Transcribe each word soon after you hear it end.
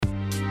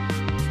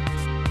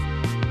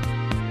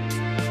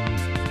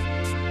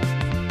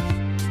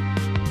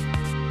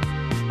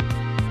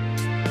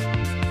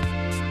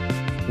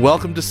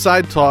Welcome to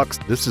Side Talks.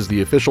 This is the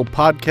official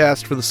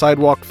podcast for the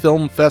Sidewalk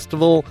Film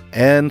Festival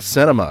and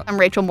Cinema. I'm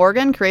Rachel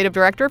Morgan, creative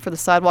director for the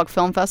Sidewalk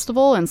Film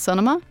Festival and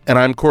Cinema. And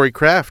I'm Corey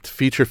Kraft,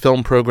 feature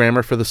film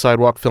programmer for the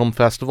Sidewalk Film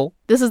Festival.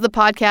 This is the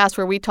podcast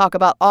where we talk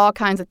about all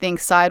kinds of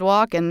things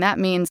sidewalk, and that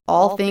means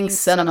all things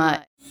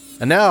cinema.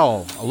 And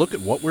now, a look at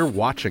what we're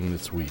watching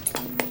this week.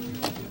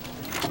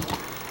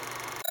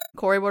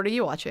 Corey, what are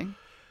you watching?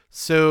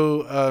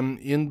 So,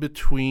 in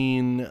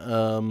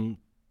between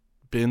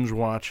binge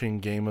watching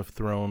Game of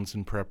Thrones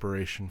in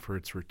preparation for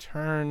its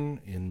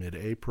return in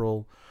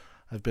mid-April,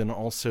 I've been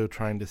also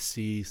trying to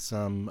see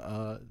some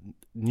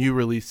new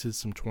releases,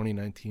 some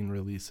 2019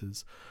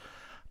 releases.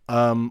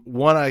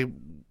 One I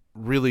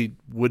really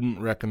wouldn't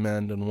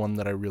recommend and one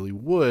that I really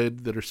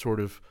would, that are sort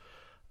of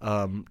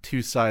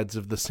two sides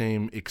of the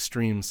same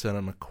extreme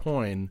cinema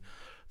coin.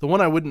 The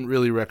one I wouldn't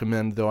really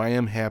recommend, though I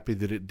am happy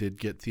that it did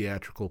get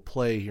theatrical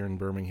play here in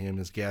Birmingham,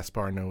 is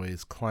Gaspar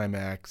Noé's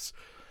Climax,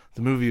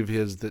 the movie of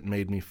his that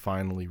made me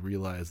finally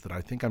realize that I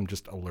think I'm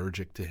just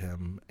allergic to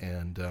him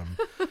and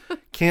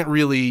can't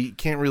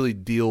really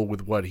deal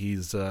with what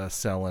he's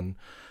selling.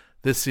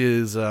 This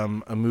is a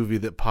movie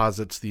that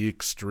posits the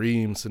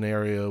extreme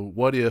scenario.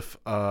 What if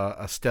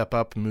a Step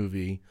Up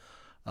movie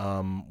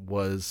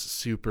was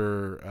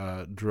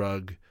super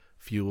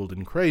drug-fueled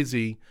and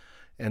crazy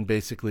and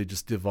basically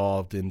just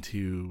devolved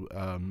into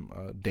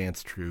a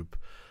dance troupe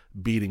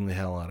beating the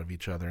hell out of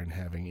each other and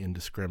having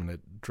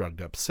indiscriminate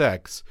drugged-up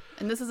sex.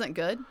 And this isn't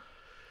good?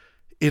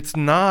 It's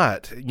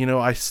not. You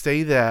know, I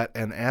say that,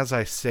 and as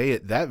I say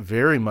it, that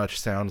very much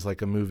sounds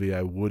like a movie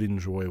I would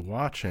enjoy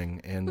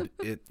watching. And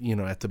it, you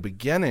know, at the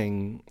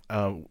beginning,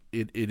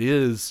 it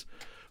is.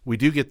 We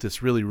do get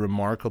this really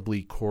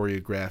remarkably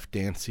choreographed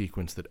dance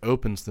sequence that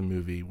opens the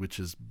movie, which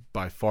is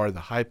by far the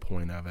high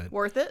point of it.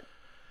 Worth it?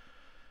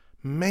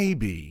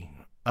 Maybe.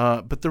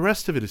 But the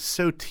rest of it is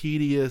so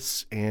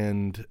tedious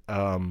and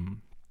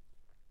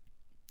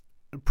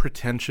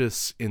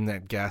pretentious in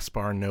that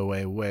Gaspar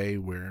Noé way,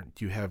 where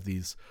you have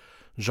these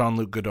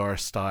Jean-Luc Godard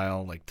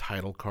style like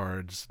title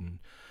cards and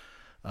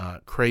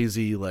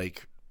crazy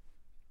like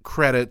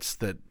credits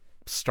that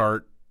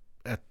start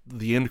at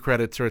the end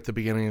credits are at the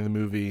beginning of the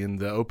movie and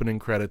the opening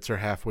credits are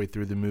halfway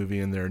through the movie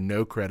and there are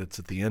no credits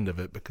at the end of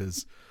it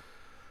because,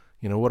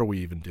 you know, what are we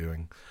even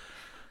doing?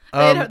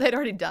 They'd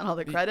already done all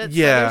the credits.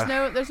 Yeah,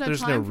 so there's no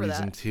time for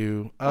reason that.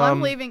 to. Well, I'm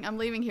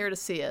leaving here to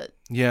see it.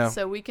 Yeah.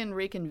 So we can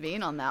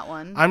reconvene on that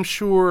one. I'm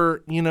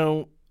sure, you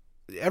know,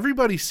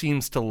 everybody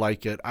seems to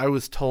like it. I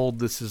was told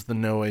this is the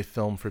Noé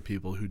film for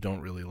people who don't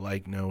really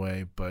like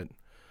Noé, but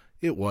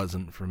it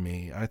wasn't for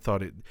me. I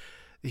thought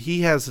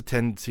he has a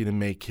tendency to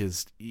make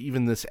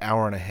even this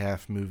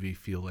hour-and-a-half movie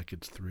feel like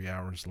it's 3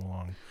 hours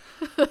long.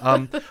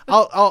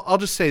 I'll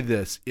just say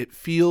this. It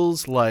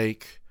feels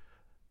like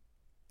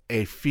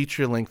a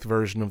feature-length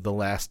version of the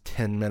last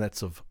 10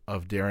 minutes of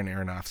Darren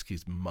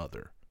Aronofsky's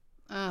Mother.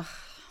 Ugh.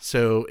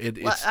 So it's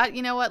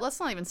you know what? Let's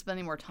not even spend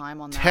any more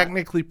time on that.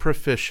 Technically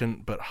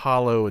proficient, but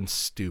hollow and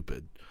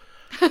stupid.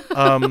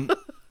 The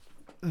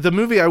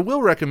movie I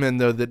will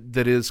recommend, though,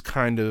 that is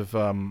kind of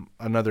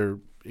another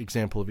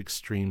example of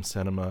extreme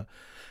cinema,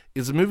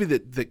 is a movie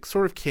that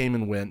sort of came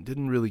and went,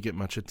 didn't really get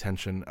much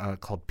attention,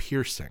 called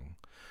Piercing.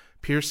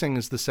 Piercing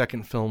is the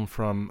second film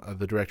from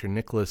the director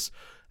Nicholas,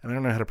 and I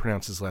don't know how to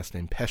pronounce his last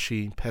name,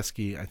 Pesky,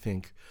 I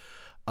think.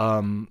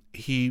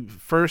 He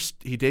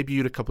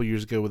debuted a couple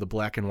years ago with a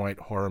black and white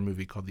horror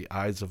movie called The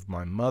Eyes of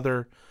My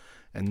Mother,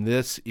 and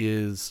this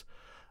is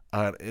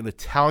an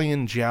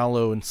Italian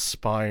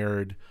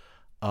giallo-inspired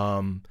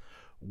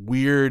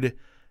weird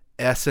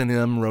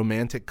S&M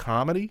romantic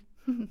comedy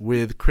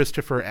with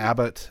Christopher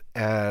Abbott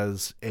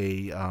as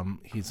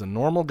he's a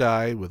normal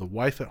guy with a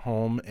wife at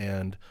home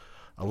and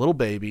a little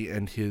baby,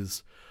 and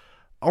his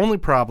only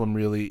problem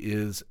really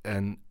is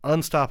an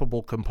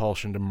unstoppable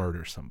compulsion to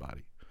murder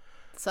somebody.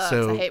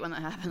 So I hate when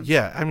that happens.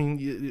 Yeah, I mean,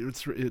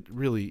 it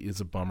really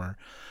is a bummer.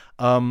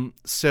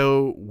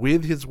 So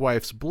with his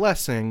wife's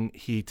blessing,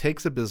 he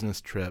takes a business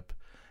trip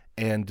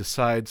and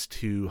decides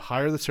to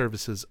hire the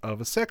services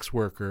of a sex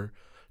worker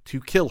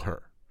to kill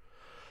her.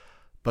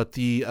 But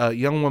the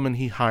young woman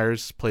he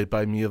hires, played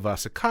by Mia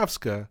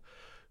Wasikowska,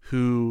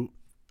 who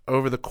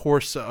over the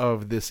course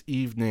of this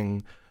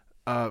evening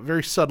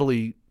very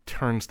subtly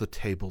turns the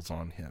tables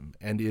on him,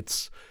 and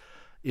it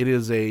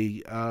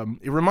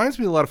reminds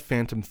me a lot of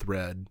Phantom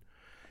Thread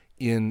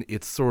in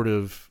its sort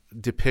of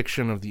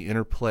depiction of the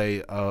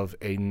interplay of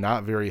a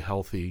not very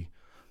healthy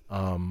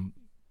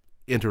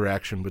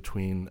interaction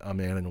between a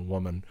man and a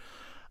woman,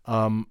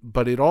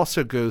 but it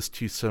also goes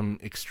to some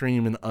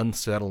extreme and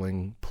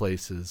unsettling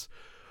places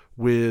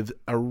with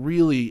a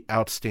really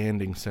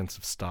outstanding sense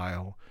of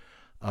style.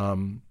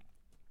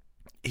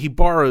 He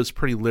borrows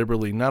pretty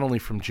liberally, not only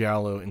from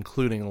giallo,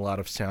 including a lot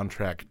of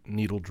soundtrack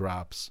needle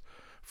drops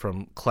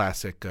from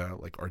classic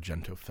like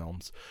Argento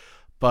films,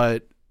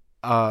 but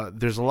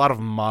there's a lot of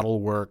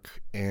model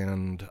work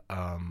and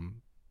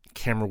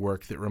camera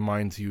work that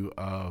reminds you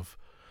of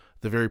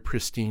the very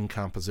pristine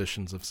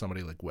compositions of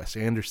somebody like Wes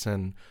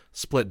Anderson,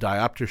 split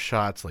diopter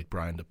shots like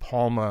Brian De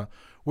Palma.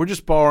 We're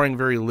just borrowing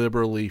very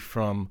liberally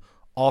from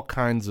all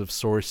kinds of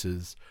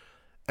sources.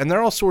 And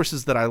they're all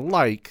sources that I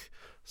like,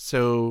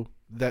 so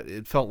that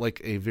it felt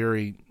like a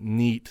very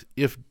neat,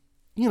 if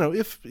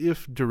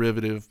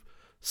derivative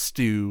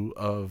stew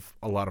of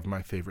a lot of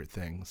my favorite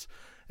things.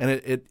 And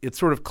it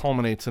sort of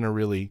culminates in a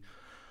really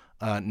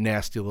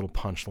nasty little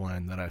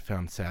punchline that I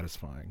found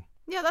satisfying.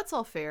 Yeah, that's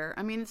all fair.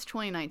 I mean, it's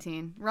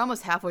 2019. We're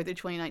almost halfway through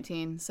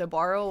 2019, so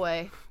borrow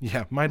away.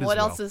 Yeah, might as well. What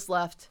else is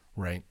left?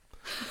 Right.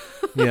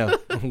 Yeah.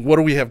 What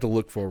do we have to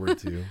look forward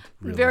to?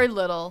 Really? Very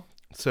little.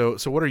 So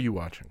what are you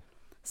watching?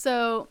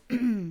 So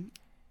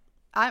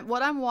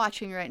what I'm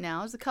watching right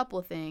now is a couple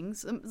of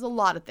things. There's a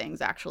lot of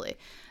things, actually.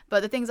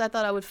 But the things I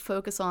thought I would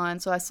focus on,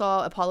 so I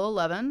saw Apollo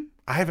 11.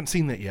 I haven't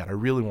seen that yet. I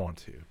really want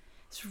to.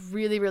 It's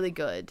really, really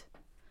good.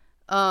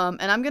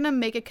 And I'm going to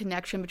make a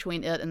connection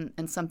between it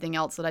and something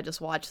else that I just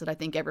watched that I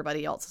think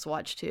everybody else has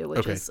watched too,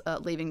 which is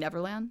Leaving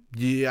Neverland.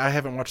 Yeah, I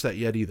haven't watched that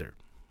yet either.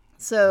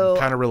 So I'm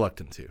kind of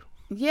reluctant to.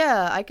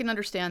 Yeah, I can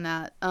understand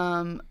that.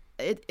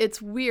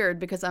 It's weird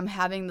because I'm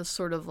having this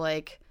sort of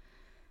like,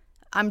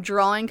 I'm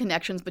drawing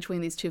connections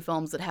between these two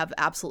films that have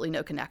absolutely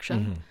no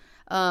connection.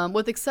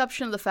 With the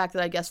exception of the fact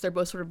that I guess they're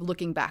both sort of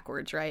looking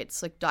backwards, right?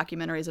 It's like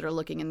documentaries that are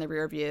looking in the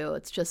rear view.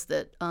 It's just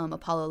that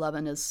Apollo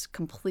 11 is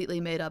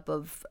completely made up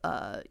of,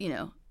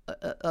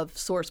 of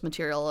source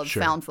material, of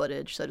found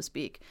footage, so to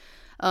speak.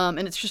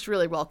 And it's just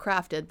really well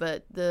crafted.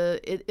 But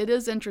it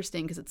is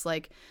interesting because it's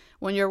like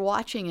when you're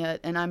watching it,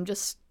 and I'm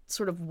just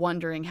sort of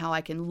wondering how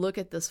I can look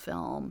at this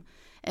film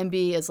and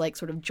be as like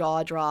sort of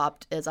jaw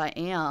dropped as I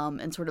am,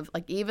 and sort of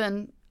like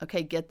even,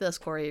 okay, get this,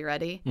 Corey, you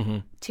ready?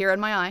 Tear in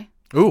my eye.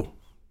 Ooh.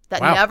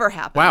 That never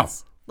happens. Wow.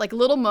 Like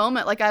little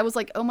moment, like I was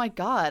like, oh my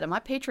God, am I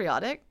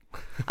patriotic?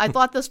 I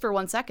thought this for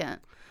 1 second.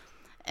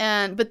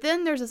 But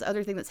then there's this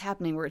other thing that's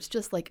happening where it's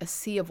just like a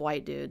sea of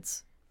white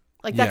dudes.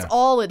 Like that's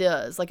all it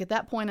is. Like at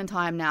that point in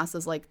time,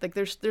 NASA's like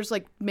there's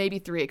like maybe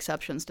 3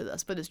 exceptions to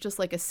this, but it's just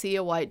like a sea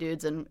of white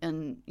dudes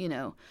and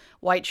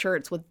white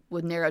shirts with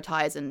narrow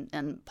ties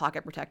and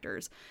pocket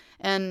protectors.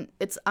 And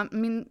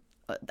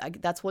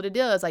that's what it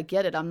is. I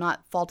get it. I'm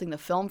not faulting the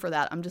film for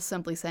that. I'm just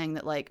simply saying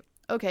that like,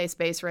 okay,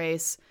 space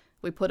race.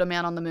 We put a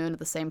man on the moon at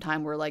the same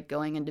time we're like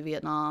going into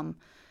Vietnam.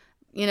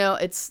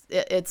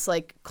 It's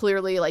like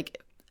clearly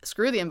like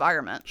screw the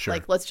environment. Sure.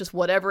 Like let's just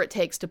whatever it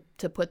takes to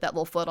put that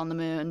little foot on the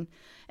moon.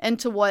 And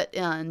to what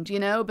end,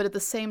 But at the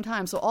same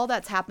time, so all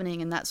that's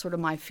happening and that's sort of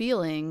my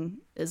feeling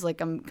is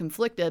like I'm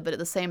conflicted, but at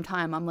the same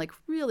time I'm like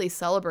really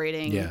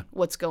celebrating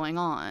what's going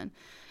on.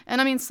 And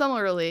I mean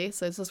similarly,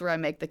 so this is where I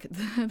make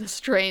the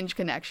strange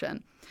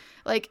connection.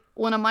 Like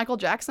when a Michael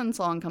Jackson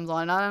song comes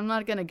on, I'm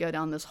not going to go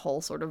down this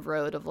whole sort of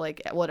road of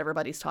like what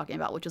everybody's talking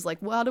about, which is like,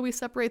 well, how do we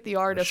separate the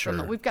artist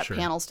from we've got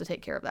panels to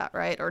take care of that,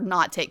 right? Or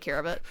not take care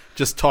of it.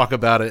 Just talk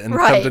about it and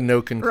come to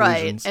no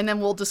conclusions. Right. And then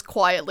we'll just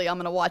quietly, I'm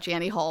going to watch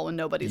Annie Hall when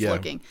nobody's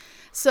looking.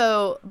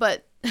 So,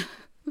 but,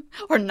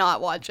 or not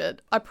watch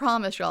it. I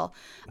promise y'all.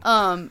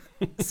 But,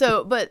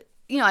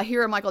 I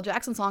hear a Michael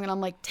Jackson song and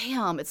I'm like,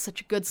 damn, it's such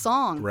a good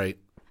song. Right.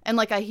 And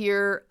like I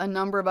hear a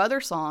number of other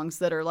songs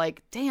that are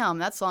like, damn,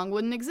 that song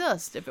wouldn't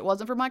exist if it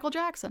wasn't for Michael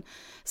Jackson.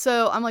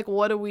 So I'm like,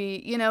 what do we,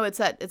 it's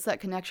that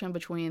connection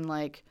between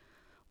like,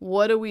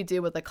 what do we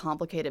do with a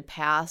complicated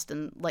past?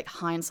 And like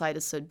hindsight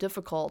is so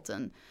difficult.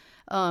 And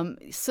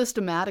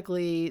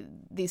systematically,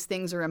 these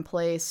things are in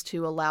place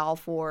to allow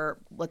for,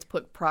 let's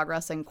put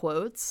progress in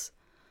quotes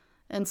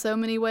in so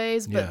many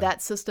ways. But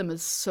that system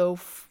is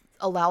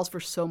allows for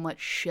so much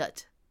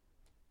shit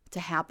to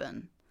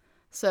happen.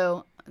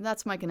 So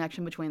that's my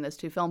connection between those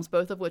two films,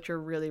 both of which are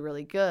really,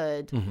 really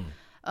good.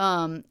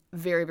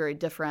 Very, very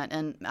different.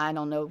 And I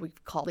don't know, we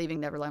call Leaving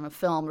Neverland a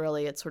film,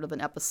 really. It's sort of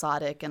an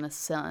episodic in a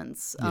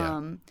sense.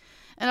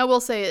 And I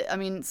will say, I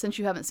mean, since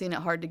you haven't seen it,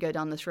 hard to go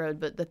down this road,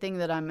 but the thing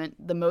that I'm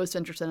the most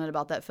interested in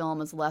about that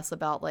film is less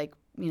about like,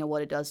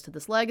 what it does to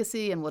this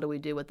legacy and what do we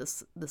do with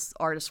this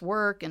artist's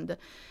work. And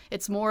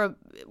it's more,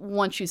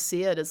 once you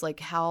see it, is like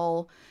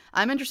how,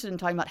 I'm interested in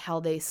talking about how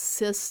they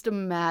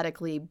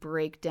systematically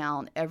break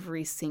down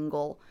every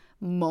single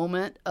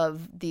moment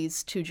of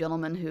these two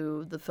gentlemen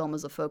who the film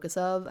is a focus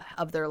of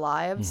their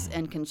lives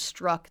and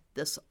construct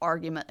this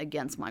argument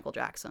against Michael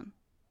Jackson.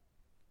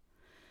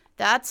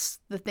 That's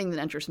the thing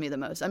that interests me the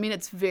most. I mean,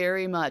 it's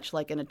very much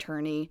like an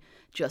attorney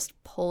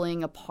just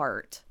pulling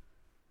apart,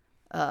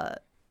 a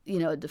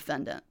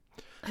defendant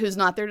who's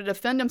not there to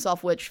defend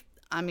himself, which,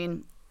 I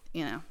mean,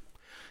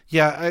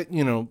 Yeah,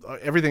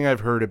 everything I've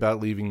heard about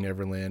Leaving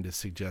Neverland has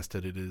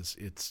suggested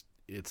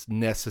it's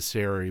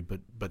necessary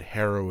but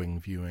harrowing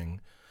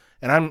viewing.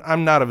 And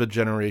I'm not of a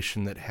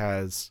generation that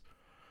has,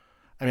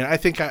 I mean, I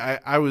think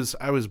I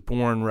was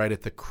born right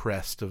at the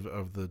crest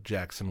of the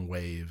Jackson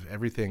wave.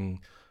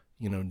 Everything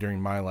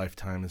during my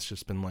lifetime has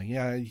just been like,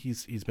 yeah,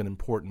 he's been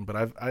important, but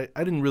I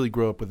didn't really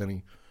grow up with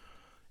any,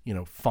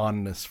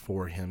 fondness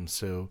for him.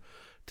 So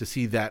to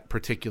see that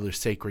particular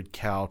sacred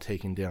cow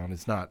taken down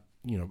is not,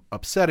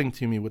 upsetting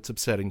to me. What's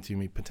upsetting to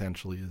me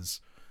potentially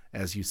is,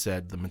 as you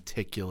said, the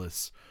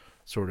meticulous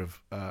sort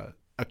of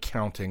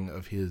accounting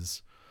of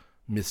his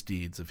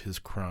misdeeds, of his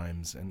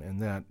crimes,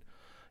 and that,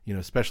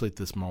 especially at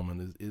this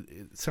moment,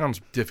 it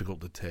sounds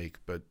difficult to take,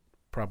 but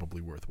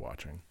probably worth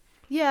watching.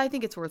 Yeah, I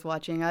think it's worth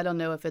watching. I don't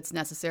know if it's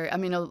necessary. I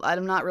mean,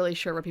 I'm not really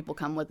sure where people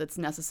come with it's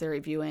necessary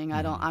viewing.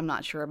 I'm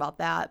not sure about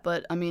that,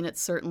 but I mean,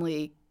 it's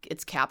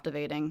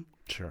captivating.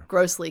 Sure.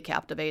 Grossly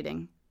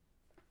captivating.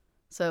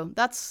 So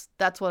that's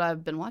what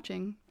I've been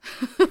watching.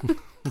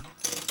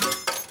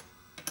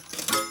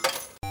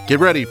 Get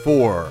ready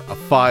for a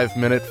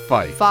 5-minute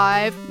fight.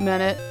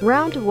 5-minute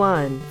Round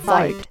 1.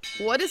 Fight.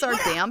 What is our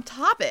damn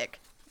topic?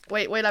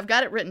 Wait, I've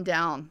got it written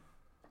down.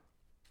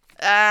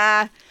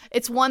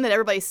 It's one that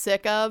everybody's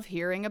sick of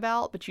hearing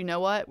about, but you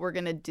know what? We're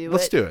going to do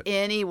it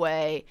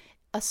anyway.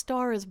 A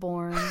Star is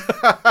Born.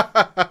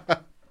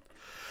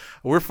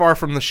 We're far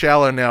from the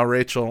shallow now,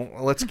 Rachel.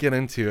 Let's get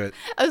into it.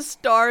 A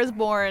Star is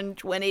Born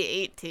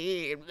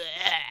 2018.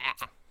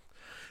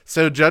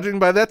 So judging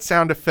by that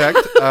sound effect,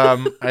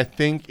 I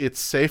think it's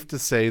safe to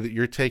say that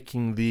you're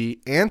taking the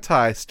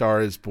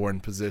anti-Star is Born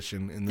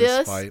position in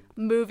this fight. This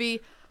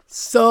movie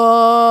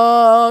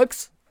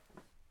sucks.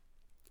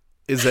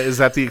 Is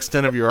that the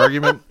extent of your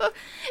argument?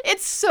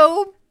 It's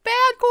so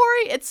bad,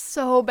 Corey. It's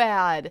so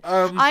bad.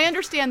 I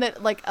understand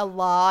that like a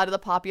lot of the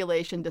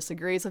population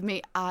disagrees with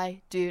me.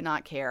 I do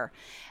not care.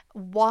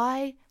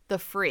 Why the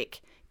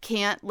freak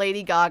can't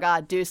Lady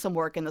Gaga do some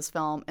work in this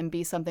film and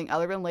be something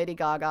other than Lady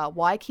Gaga?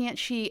 Why can't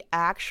she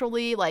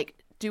actually like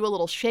do a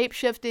little shape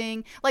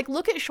shifting? Like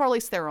look at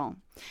Charlize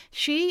Theron.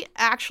 She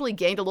actually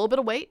gained a little bit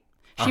of weight.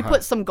 She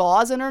put some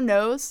gauze in her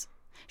nose.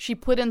 She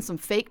put in some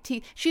fake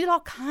teeth. She did all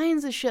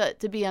kinds of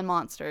shit to be in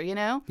Monster,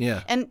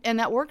 Yeah. And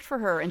that worked for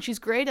her, and she's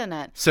great in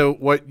it. So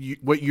what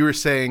you were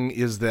saying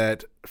is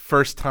that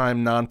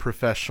first-time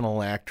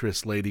non-professional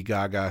actress Lady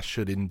Gaga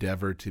should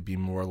endeavor to be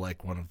more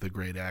like one of the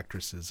great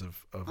actresses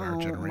of our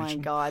generation. Oh my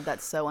God,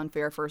 that's so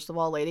unfair. First of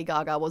all, Lady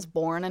Gaga was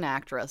born an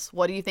actress.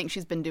 What do you think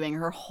she's been doing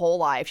her whole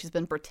life? She's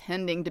been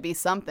pretending to be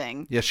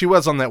something. Yeah, she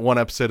was on that one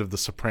episode of The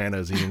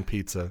Sopranos eating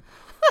pizza.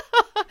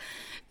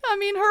 I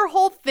mean, her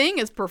whole thing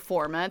is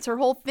performance. Her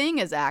whole thing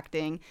is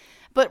acting.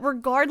 But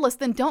regardless,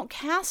 then don't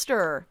cast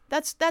her.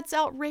 That's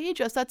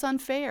outrageous. That's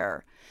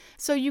unfair.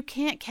 So you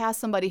can't cast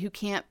somebody you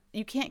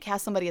can't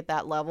cast somebody at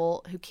that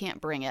level who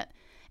can't bring it.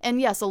 And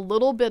yes, a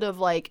little bit of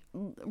like,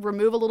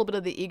 remove a little bit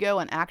of the ego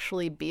and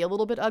actually be a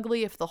little bit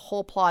ugly if the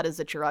whole plot is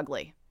that you're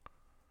ugly.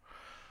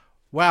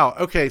 Wow.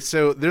 Okay.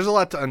 So there's a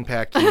lot to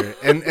unpack here.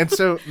 And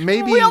so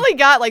maybe we only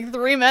got like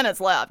 3 minutes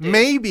left. Dude.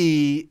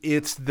 Maybe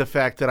it's the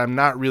fact that I'm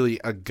not really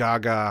a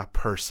Gaga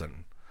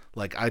person.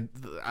 Like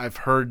I've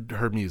heard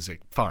her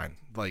music. Fine.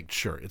 Like,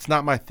 sure. It's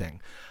not my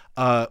thing.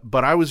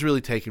 But I was really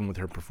taken with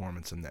her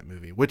performance in that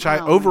movie, which I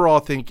overall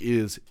think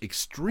is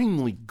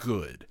extremely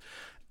good.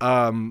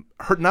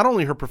 Not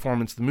only her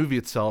performance, the movie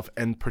itself,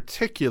 and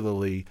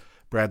particularly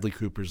Bradley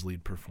Cooper's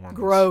lead performance.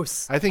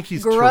 Gross. I think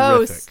he's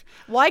terrific.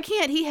 Why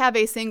can't he have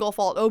a single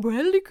fault? Oh,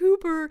 Bradley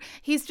Cooper.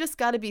 He's just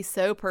got to be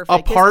so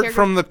perfect. Apart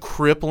from the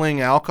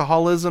crippling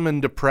alcoholism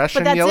and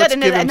depression, but that's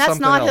it. And that's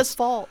not his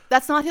fault.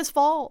 That's not his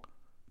fault.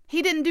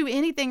 He didn't do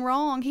anything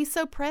wrong. He's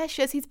so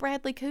precious. He's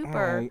Bradley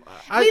Cooper.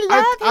 We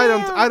love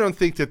him. I don't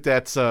think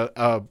that's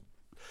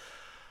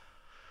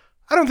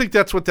I don't think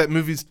that's what that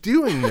movie's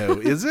doing, though,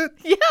 is it?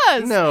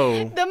 Yes.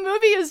 No. The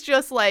movie is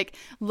just like,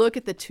 look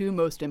at the two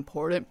most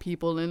important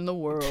people in the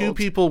world. Two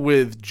people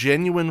with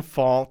genuine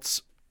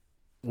faults,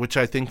 which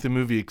I think the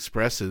movie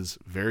expresses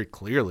very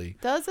clearly.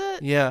 Does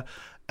it? Yeah,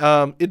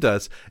 it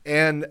does.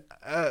 And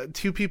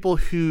two people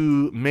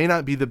who may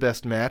not be the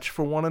best match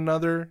for one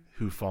another,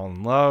 who fall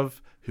in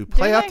love, who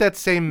play out that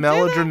same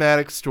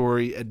melodramatic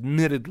story,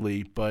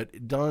 admittedly,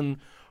 but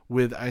done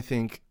with, I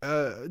think,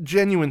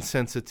 genuine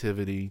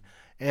sensitivity.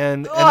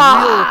 And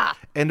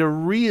a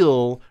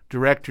real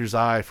director's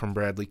eye from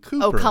Bradley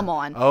Cooper. Oh, come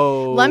on.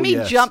 Oh, let me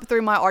jump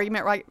through my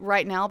argument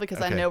right now because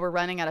okay. I know we're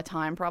running out of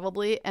time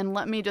probably. And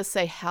let me just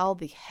say, how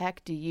the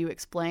heck do you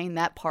explain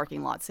that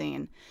parking lot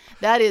scene?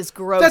 That is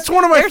gross. That's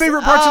one of my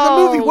favorite parts of the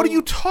movie. What are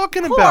you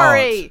talking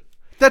Corey.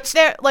 about?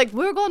 They're like,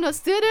 we're going to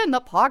sit in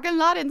the parking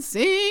lot and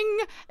sing,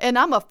 and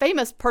I'm a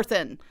famous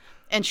person.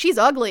 And she's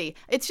ugly.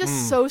 It's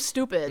just so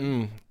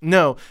stupid.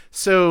 No.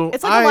 So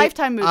it's like a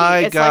Lifetime movie.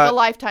 Like a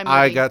Lifetime movie.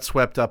 I got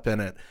swept up in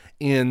it.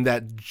 In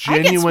that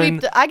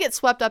genuine... I get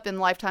swept up in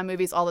Lifetime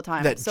movies all the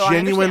time. That so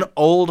genuine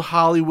old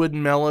Hollywood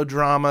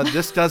melodrama.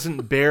 This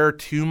doesn't bear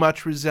too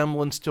much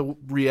resemblance to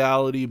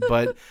reality,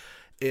 but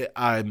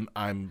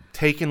I'm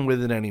taken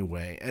with it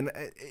anyway. And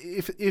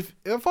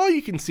if all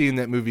you can see in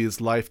that movie is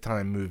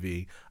Lifetime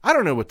movie, I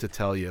don't know what to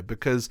tell you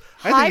because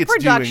I think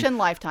it's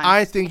Lifetime.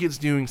 I think it's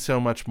doing so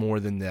much more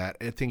than that.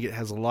 I think it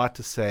has a lot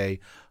to say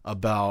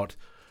about,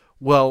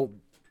 well,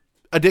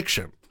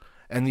 addiction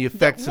and the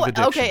effects of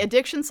addiction. Okay,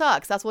 addiction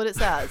sucks. That's what it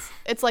says.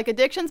 It's like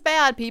addiction's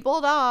bad. People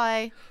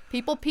die.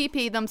 People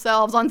pee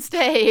themselves on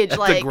stage. At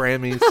like the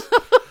Grammys.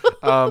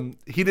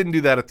 He didn't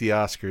do that at the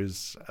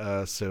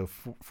Oscars, so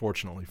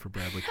fortunately for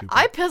Bradley Cooper.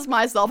 I pissed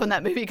myself in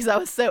that movie because I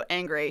was so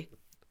angry.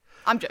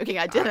 I'm joking.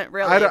 I didn't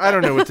really. I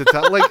don't know what to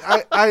tell.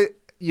 Like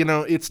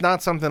it's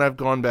not something I've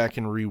gone back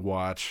and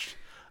rewatched,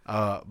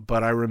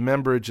 but I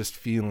remember just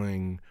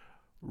feeling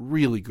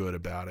really good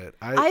about it.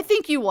 I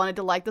think you wanted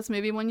to like this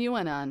movie when you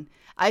went on.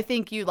 I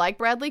think you like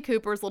Bradley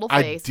Cooper's little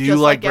face. I do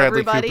just like Bradley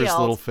everybody Cooper's else.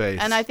 little face.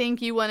 And I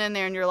think you went in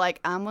there and you're like,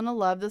 I'm going to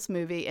love this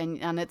movie.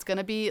 And it's going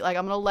to be like,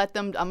 I'm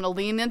going to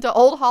lean into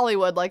old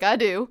Hollywood like I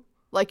do.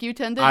 Like you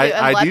tend to do.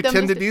 I do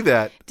tend to do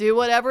that. Do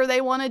whatever they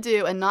want to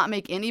do and not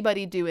make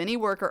anybody do any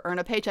work or earn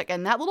a paycheck.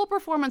 And that little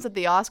performance at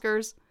the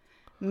Oscars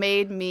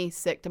made me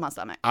sick to my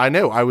stomach. I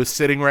know. I was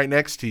sitting right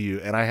next to you,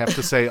 and I have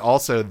to say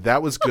also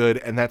that was good,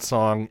 and that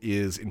song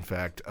is, in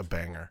fact, a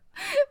banger.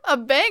 A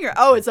banger?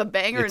 Oh, it's a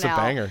banger it's now. It's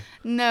a banger.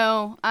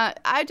 No,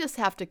 I just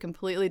have to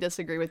completely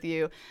disagree with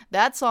you.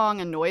 That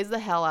song annoys the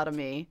hell out of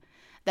me.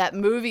 That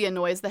movie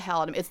annoys the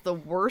hell out of me. It's the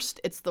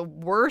worst. It's the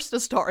worst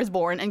of Star is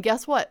Born. And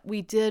guess what?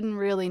 We didn't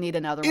really need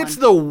another one. It's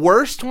the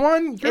worst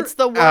one? It's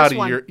the worst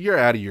one. You're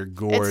out of your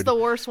gourd. It's the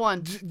worst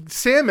one.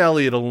 Sam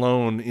Elliott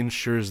alone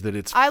ensures that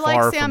it's I like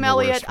far Sam from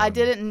Elliott. The worst one. I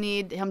didn't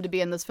need him to be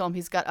in this film.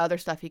 He's got other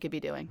stuff he could be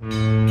doing.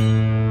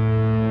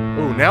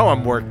 Oh, now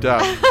I'm worked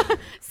up.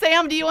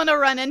 Sam, do you want to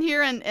run in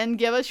here and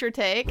give us your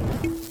take?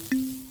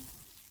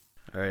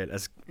 All right,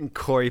 as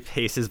Corey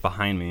paces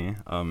behind me,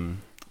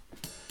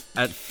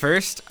 at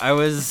first I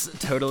was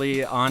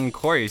totally on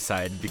Corey's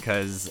side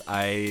because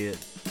I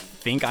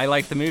think I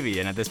liked the movie,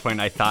 and at this point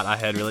I thought I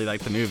had really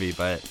liked the movie,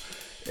 but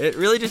it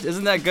really just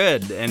isn't that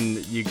good,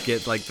 and you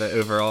get like the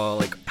overall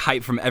like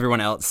hype from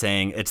everyone else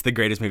saying it's the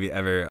greatest movie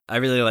ever. I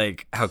really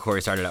like how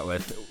Corey started out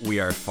with,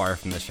 we are far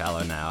from the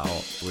shallow now.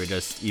 We're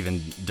just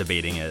even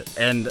debating it.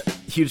 And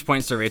huge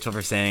points to Rachel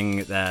for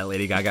saying that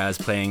Lady Gaga is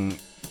playing,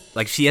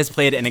 like, she has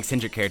played an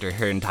eccentric character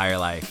her entire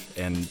life,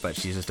 but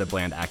she's just a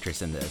bland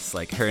actress in this.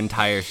 Like, her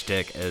entire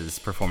shtick is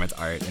performance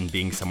art and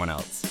being someone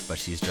else, but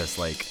she's just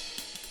like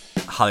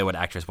Hollywood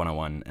actress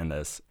 101 in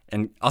this.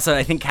 And also,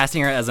 I think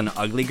casting her as an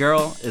ugly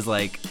girl is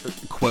like,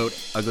 quote,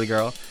 ugly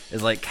girl,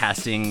 is like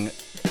casting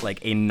like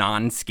a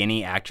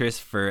non-skinny actress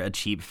for a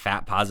cheap,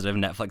 fat, positive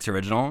Netflix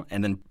original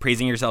and then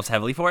praising yourselves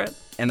heavily for it.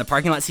 And the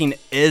parking lot scene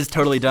is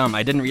totally dumb.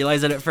 I didn't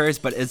realize it at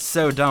first, but it's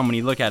so dumb when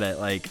you look at it.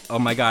 Like, oh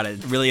my God,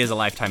 it really is a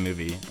Lifetime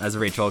movie. As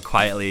Rachel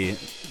quietly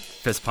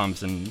fist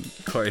pumps and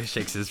Corey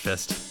shakes his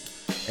fist.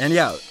 And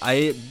yeah,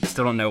 I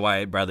still don't know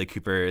why Bradley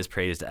Cooper is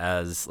praised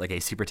as like a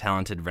super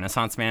talented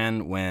Renaissance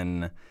man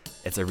when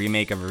it's a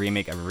remake of a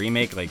remake of a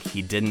remake. Like,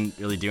 he didn't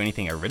really do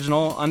anything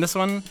original on this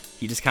one.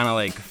 He just kind of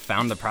like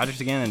found the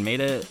project again and made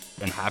it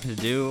and happened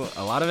to do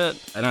a lot of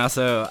it. And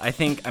also,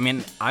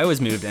 I was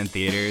moved in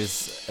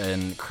theaters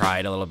and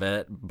cried a little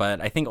bit,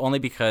 but I think only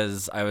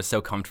because I was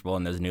so comfortable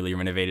in those newly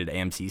renovated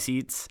AMC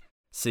seats.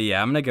 So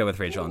yeah, I'm going to go with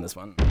Rachel on this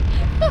one.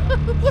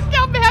 Look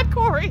how bad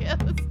Corey is.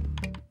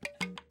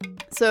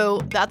 So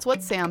that's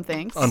what Sam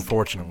thinks.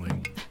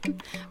 Unfortunately.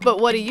 But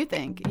what do you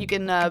think? You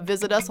can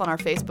visit us on our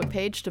Facebook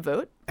page to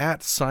vote.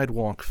 At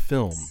Sidewalk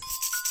Film.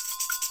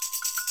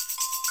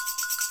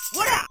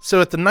 So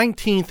at the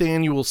 19th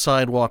Annual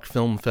Sidewalk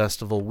Film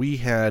Festival, we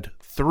had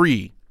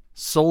 3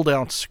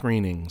 sold-out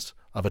screenings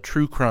of a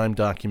true crime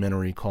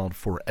documentary called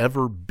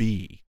Forever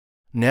Bee.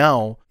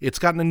 Now, it's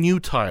gotten a new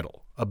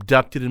title,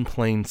 Abducted in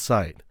Plain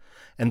Sight,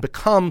 and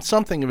become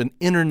something of an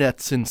internet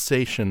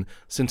sensation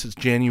since its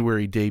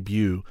January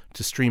debut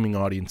to streaming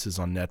audiences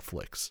on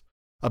Netflix.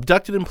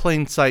 Abducted in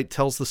Plain Sight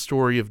tells the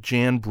story of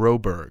Jan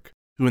Broberg,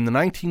 who in the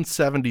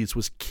 1970s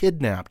was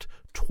kidnapped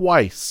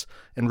twice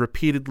and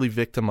repeatedly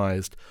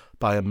victimized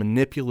by a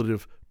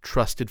manipulative,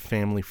 trusted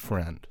family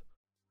friend.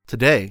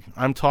 Today,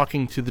 I'm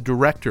talking to the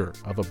director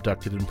of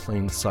Abducted in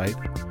Plain Sight,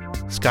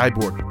 Skye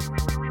Borden.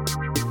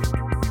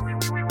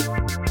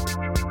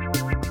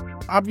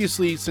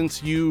 Obviously,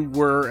 since you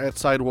were at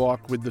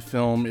Sidewalk with the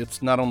film,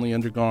 it's not only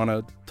undergone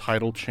a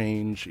title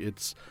change,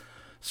 it's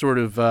sort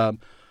of,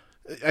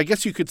 I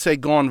guess you could say,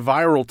 gone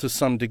viral to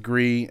some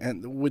degree,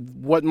 and with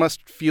what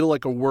must feel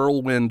like a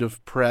whirlwind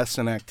of press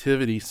and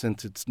activity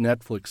since its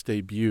Netflix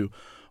debut.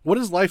 What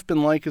has life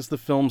been like as the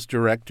film's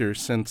director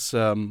since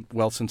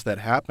that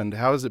happened?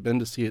 How has it been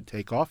to see it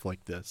take off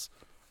like this?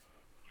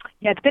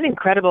 Yeah, it's been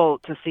incredible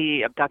to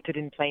see Abducted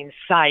in Plain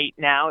Sight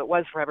now. It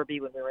was Forever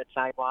Bee when we were at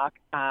Sidewalk.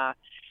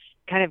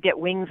 Kind of get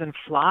wings and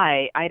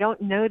fly. I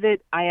don't know that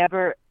I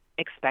ever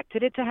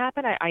expected it to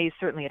happen. I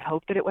certainly had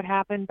hoped that it would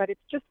happen, but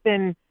it's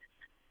been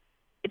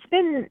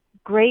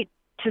great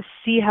to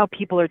see how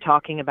people are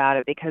talking about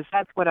it, because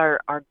that's what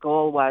our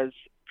goal was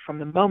from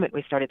the moment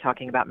we started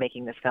talking about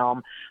making this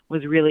film,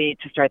 was really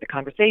to start the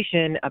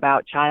conversation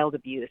about child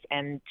abuse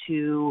and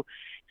to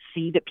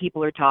see that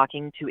people are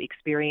talking, to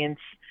experience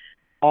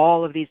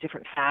all of these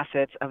different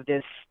facets of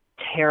this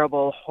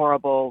terrible,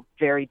 horrible,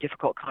 very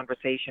difficult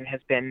conversation has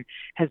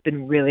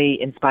been really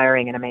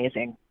inspiring and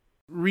amazing.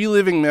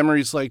 Reliving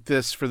memories like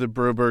this for the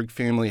Broberg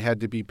family had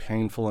to be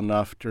painful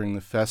enough during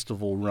the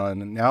festival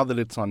run, and now that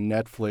it's on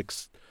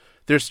Netflix,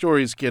 their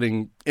story is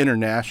getting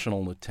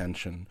international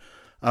attention.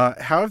 How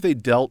have they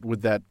dealt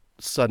with that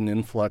sudden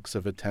influx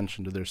of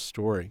attention to their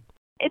story?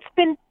 It's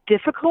been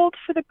difficult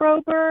for the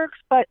Brobergs,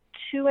 but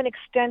to an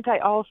extent I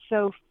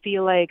also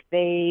feel like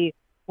they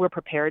were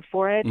prepared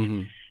for it.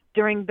 Mm-hmm.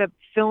 during the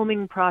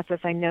filming process,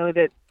 I know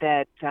that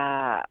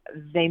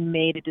they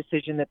made a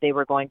decision that they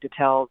were going to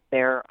tell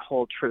their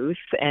whole truth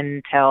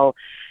and tell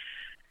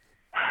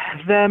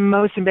the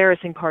most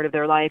embarrassing part of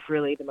their life,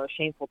 really the most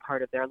shameful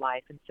part of their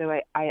life. And so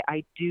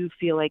I do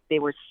feel like they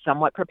were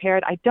somewhat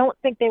prepared. I don't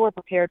think they were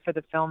prepared for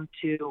the film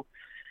to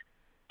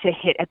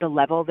hit at the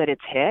level that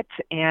it's hit.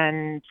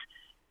 And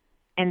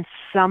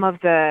some of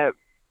the,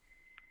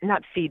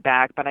 not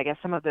feedback, but I guess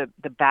some of the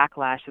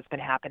backlash that's been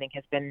happening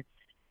has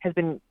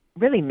been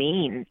really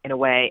mean in a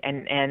way.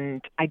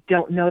 And I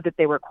don't know that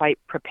they were quite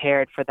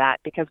prepared for that,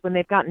 because when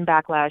they've gotten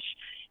backlash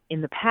in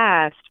the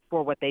past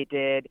for what they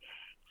did,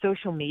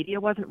 social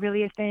media wasn't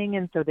really a thing.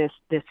 And so this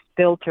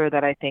filter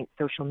that I think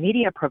social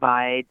media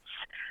provides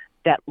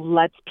that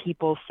lets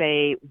people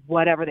say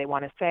whatever they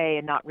want to say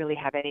and not really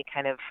have any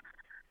kind of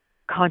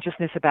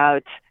consciousness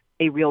about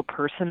a real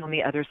person on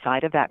the other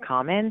side of that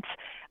comment.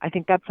 I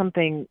think that's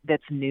something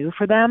that's new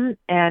for them,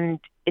 and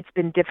it's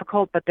been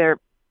difficult, but they're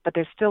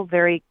still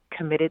very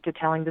committed to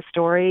telling the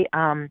story.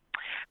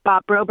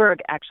 Bob Broberg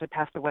actually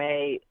passed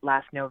away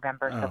last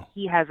November, so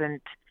he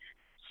hasn't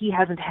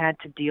had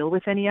to deal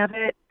with any of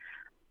it.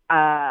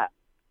 And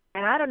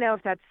I don't know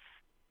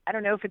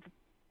if it's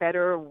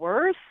better or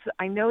worse.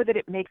 I know that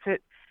it makes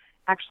it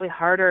actually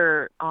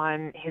harder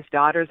on his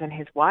daughters and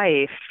his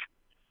wife,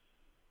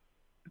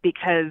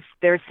 because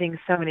they're seeing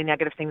so many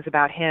negative things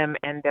about him,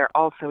 and they're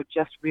also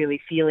just really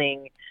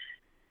feeling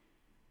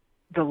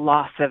the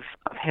loss of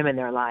him in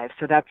their lives.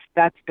 So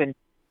that's been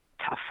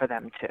tough for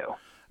them too.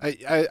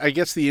 I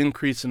guess the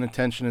increase in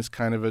attention is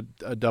kind of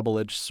a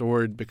double-edged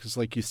sword, because,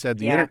 like you said,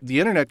 the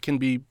internet can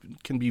be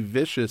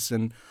vicious,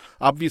 and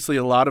obviously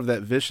a lot of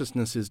that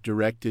viciousness is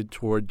directed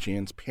toward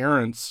Jan's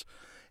parents,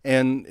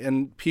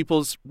 and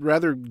people's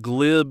rather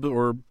glib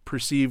or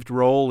perceived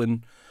role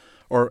in,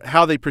 or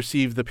how they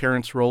perceive the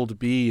parents' role to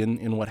be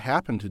in what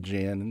happened to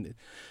Jan.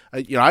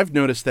 And I've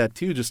noticed that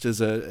too, just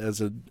as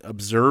an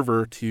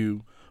observer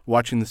to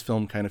watching this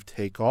film kind of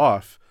take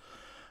off.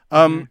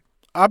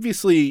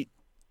 Obviously,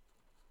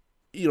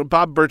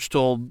 Bob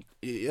Berchtold,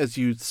 as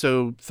you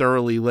so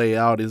thoroughly lay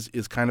out,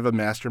 is kind of a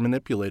master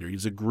manipulator.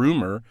 He's a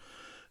groomer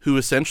who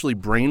essentially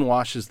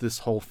brainwashes this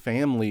whole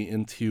family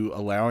into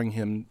allowing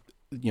him,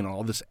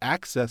 all this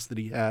access that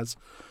he has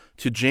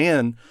to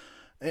Jan.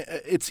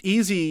 It's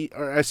easy,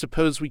 or I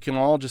suppose we can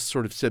all just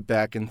sort of sit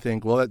back and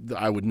think, well,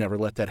 I would never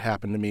let that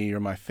happen to me or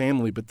my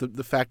family. But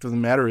the fact of the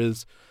matter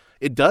is,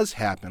 it does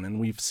happen. And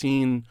we've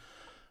seen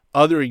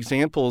other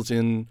examples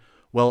in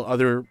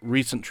other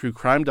recent true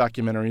crime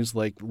documentaries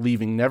like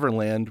Leaving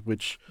Neverland,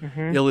 which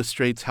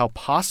illustrates how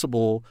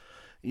possible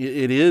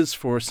it is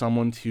for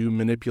someone to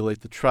manipulate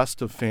the trust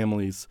of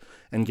families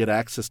and get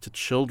access to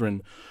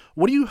children.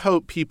 What do you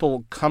hope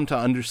people come to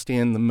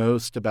understand the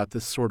most about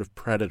this sort of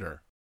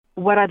predator?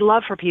 What I'd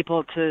love for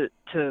people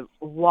to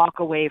walk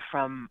away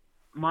from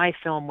my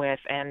film with,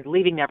 and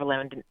Leaving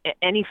Neverland, and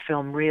any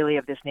film really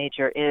of this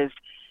nature, is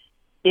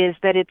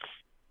that it's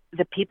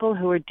the people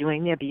who are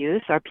doing the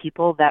abuse are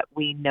people that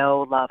we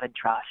know, love, and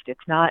trust.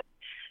 It's not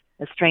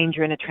a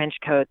stranger in a trench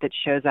coat that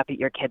shows up at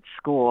your kid's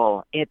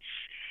school. It's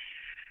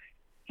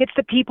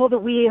the people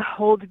that we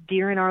hold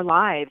dear in our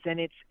lives, and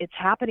it's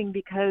happening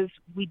because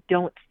we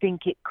don't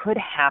think it could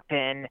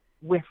happen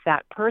with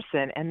that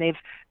person, and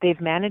they've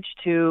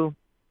managed to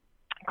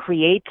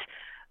create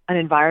an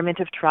environment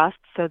of trust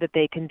so that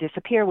they can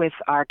disappear with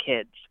our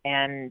kids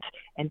and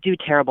do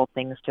terrible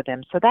things to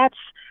them. So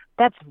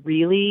that's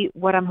really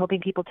what I'm hoping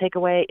people take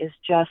away, is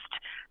just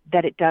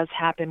that it does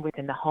happen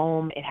within the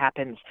home. It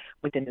happens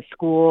within the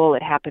school.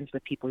 It happens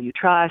with people you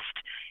trust.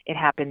 It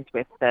happens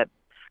with the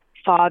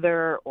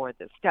father or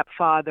the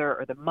stepfather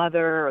or the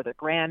mother or the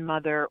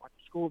grandmother or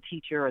the school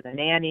teacher or the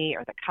nanny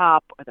or the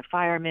cop or the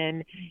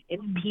fireman.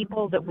 It's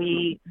people that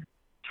we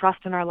trust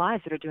in our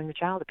lives that are doing the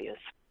child abuse.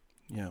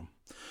 Yeah.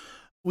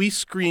 We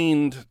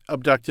screened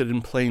Abducted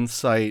in Plain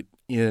Sight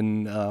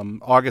in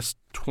August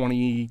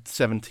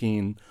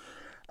 2017.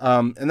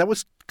 And that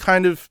was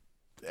kind of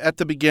at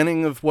the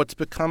beginning of what's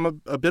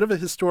become a bit of a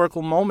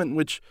historical moment in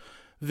which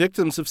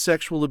victims of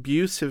sexual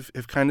abuse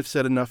have kind of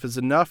said enough is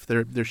enough.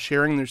 They're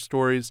sharing their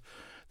stories.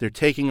 They're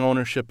taking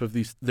ownership of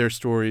their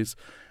stories.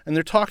 And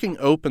they're talking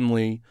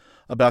openly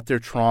about their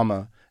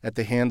trauma at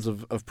the hands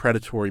of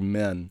predatory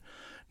men.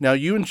 Now,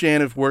 you and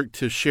Jan have worked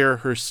to share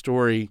her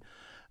story.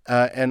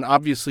 And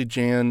obviously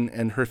Jan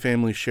and her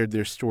family shared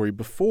their story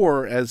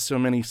before, as so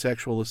many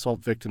sexual assault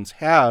victims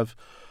have.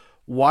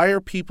 Why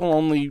are people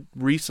only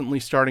recently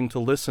starting to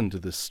listen to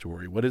this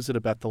story? What is it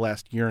about the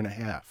last year and a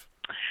half?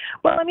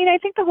 Well, I mean, I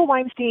think the whole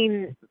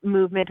Weinstein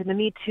movement and the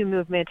Me Too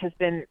movement has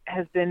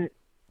been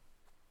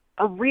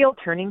a real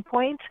turning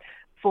point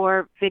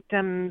for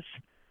victims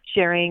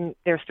sharing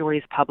their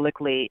stories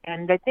publicly.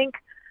 And I think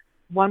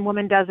one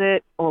woman does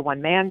it, or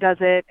one man does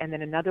it, and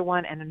then another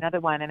one and another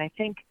one. And I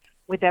think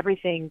with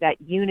everything, that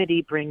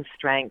unity brings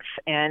strength,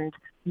 and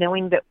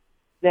knowing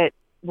that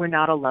we're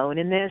not alone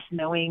in this,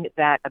 knowing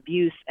that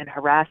abuse and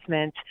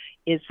harassment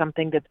is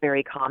something that's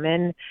very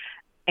common,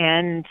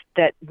 and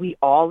that we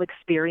all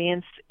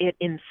experience it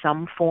in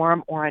some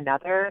form or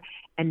another,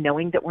 and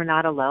knowing that we're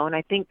not alone.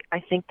 I think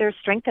there's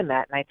strength in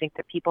that, and I think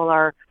that people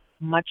are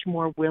much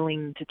more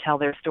willing to tell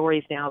their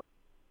stories now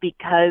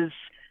because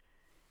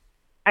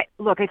I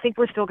think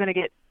we're still going to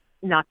get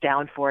knocked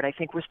down for it. I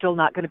think we're still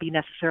not going to be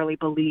necessarily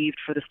believed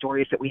for the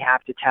stories that we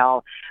have to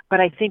tell, but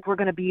I think we're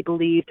going to be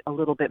believed a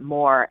little bit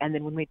more. And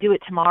then when we do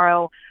it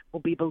tomorrow,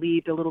 we'll be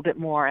believed a little bit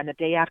more, and the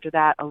day after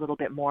that, a little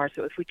bit more.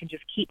 So if we can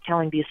just keep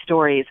telling these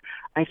stories,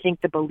 I think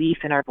the belief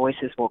in our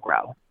voices will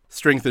grow.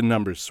 Strength in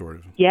numbers, sort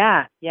of.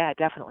 Yeah,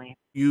 definitely.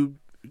 You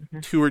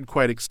toured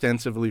quite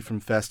extensively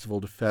from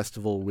festival to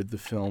festival with the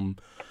film.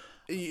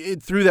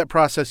 Through that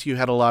process, you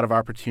had a lot of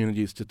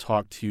opportunities to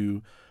talk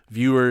to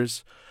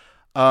viewers.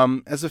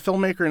 As a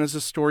filmmaker and as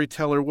a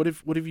storyteller, what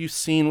have you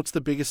seen? What's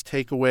the biggest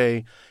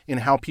takeaway in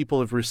how people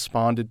have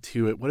responded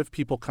to it? What have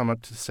people come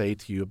up to say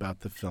to you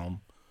about the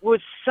film? Well,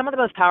 it's some of the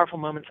most powerful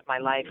moments of my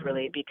life,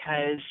 really,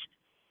 because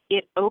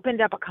it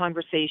opened up a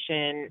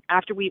conversation.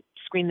 After we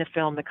screened the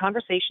film, the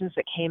conversations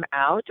that came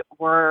out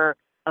were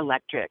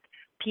electric.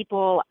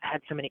 People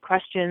had so many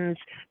questions.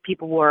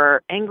 People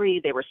were angry.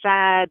 They were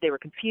sad. They were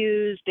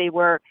confused. They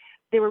were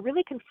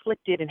really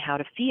conflicted in how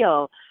to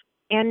feel.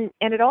 And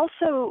it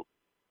also,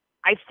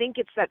 I think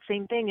it's that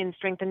same thing in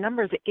Strength in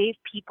Numbers. It gave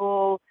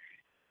people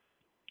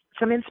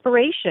some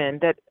inspiration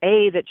that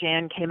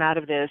Jan came out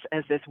of this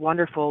as this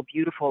wonderful,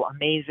 beautiful,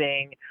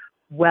 amazing,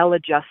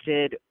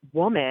 well-adjusted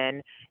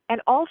woman,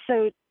 and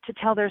also to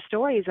tell their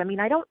stories. I mean,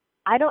 I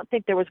don't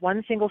think there was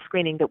one single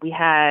screening that we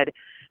had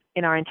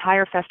in our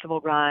entire festival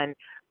run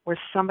where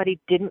somebody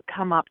didn't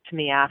come up to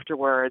me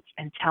afterwards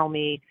and tell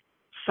me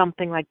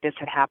something like this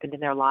had happened in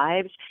their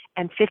lives.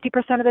 And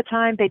 50% of the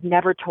time, they'd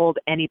never told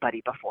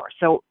anybody before.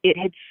 So it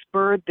had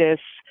spurred this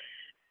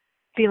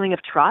feeling of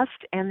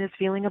trust and this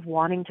feeling of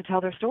wanting to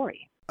tell their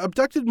story.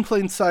 Abducted in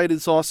Plain Sight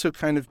is also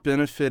kind of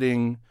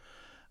benefiting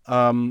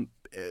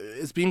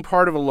as being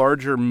part of a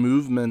larger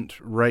movement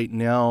right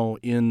now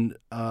in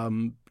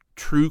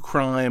true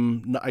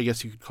crime, I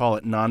guess you could call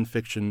it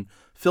nonfiction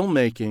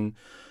filmmaking.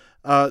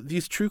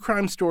 These true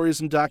crime stories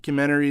and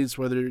documentaries,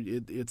 whether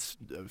it's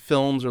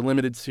films or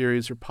limited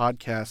series or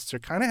podcasts, are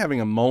kind of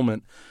having a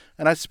moment.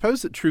 And I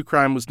suppose that true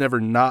crime was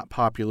never not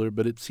popular,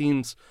 but it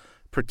seems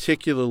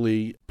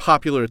particularly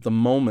popular at the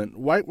moment.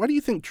 Why do you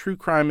think true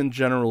crime in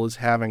general is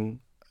having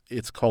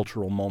its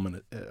cultural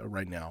moment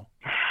right now?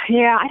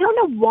 Yeah, I don't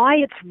know why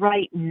it's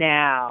right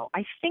now.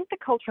 I think the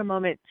cultural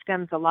moment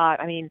stems a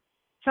lot. I mean,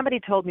 somebody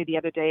told me the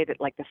other day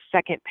that like the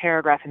second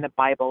paragraph in the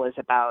Bible is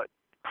about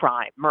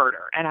crime,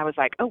 murder. And I was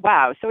like, oh,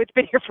 wow. So it's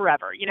been here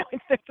forever. You know,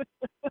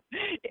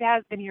 it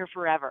has been here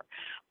forever.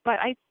 But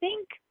I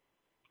think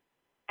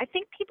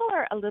people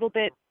are a little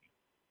bit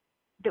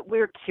that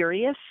we're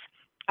curious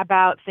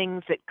about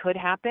things that could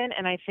happen.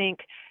 And I think,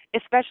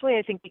 especially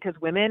because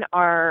women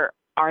are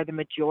the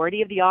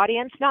majority of the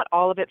audience, not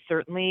all of it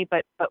certainly,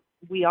 but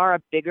we are a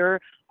bigger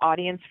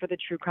audience for the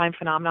true crime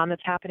phenomenon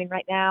that's happening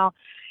right now.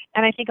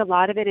 And I think a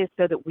lot of it is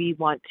so that we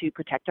want to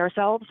protect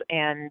ourselves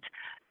and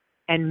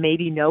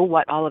maybe know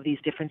what all of these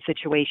different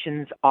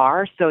situations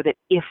are, so that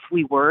if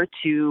we were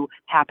to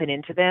happen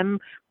into them,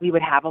 we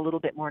would have a little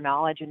bit more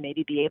knowledge and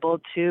maybe be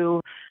able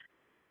to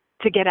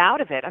get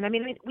out of it. And I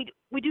mean,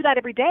 we do that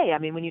every day. I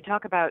mean, when you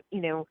talk about,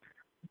 you know,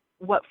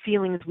 what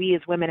feelings we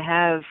as women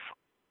have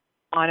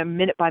on a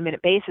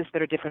minute-by-minute basis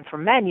that are different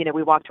from men, you know,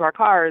 we walk to our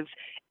cars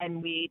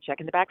and we check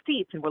in the back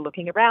seats and we're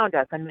looking around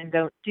us, and men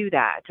don't do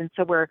that. And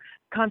so we're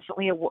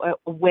constantly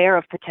aware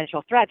of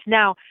potential threats.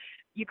 Now,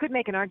 you could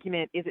make an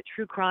argument, is it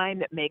true crime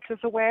that makes us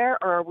aware,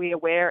 or are we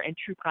aware and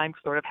true crime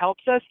sort of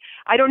helps us?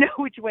 I don't know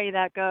which way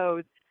that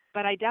goes,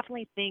 but I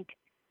definitely think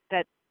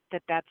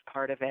that's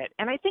part of it.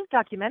 And I think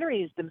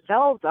documentaries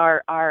themselves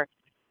are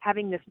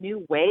having this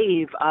new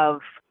wave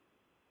of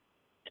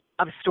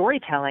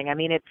storytelling. I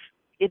mean,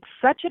 it's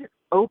such an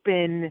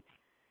open,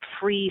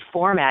 free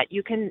format.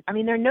 There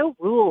are no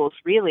rules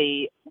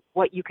really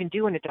what you can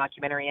do in a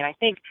documentary. And I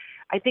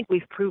think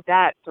we've proved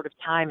that sort of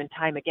time and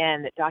time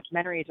again, that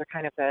documentaries are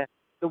kind of the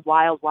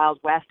wild, wild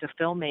west of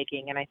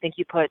filmmaking. And I think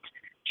you put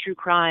true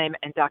crime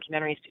and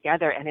documentaries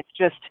together, and it's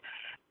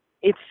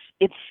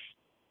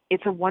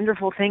a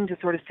wonderful thing to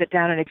sort of sit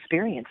down and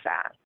experience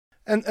that.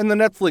 And the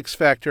Netflix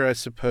factor, I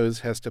suppose,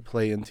 has to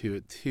play into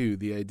it too.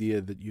 The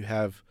idea that you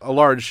have a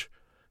large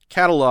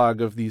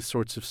catalog of these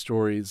sorts of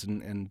stories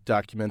and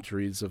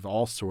documentaries of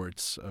all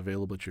sorts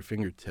available at your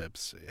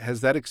fingertips.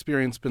 Has that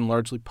experience been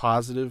largely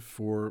positive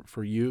for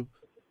you?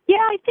 Yeah,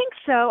 I think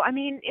so. I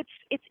mean,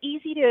 it's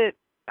easy to.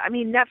 I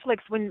mean, Netflix,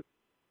 when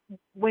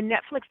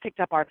Netflix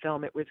picked up our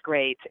film, it was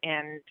great,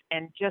 and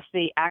just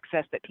the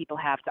access that people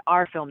have to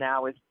our film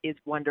now is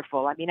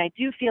wonderful. I mean, I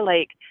do feel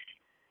like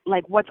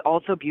what's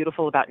also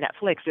beautiful about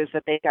Netflix is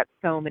that they've got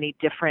so many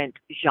different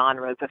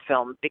genres of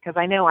films, because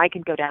I know I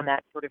can go down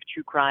that sort of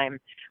true crime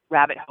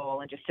rabbit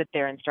hole and just sit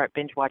there and start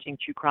binge watching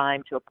true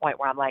crime to a point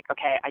where I'm like,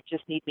 okay, I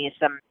just need me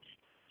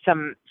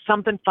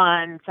something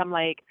fun, some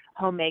like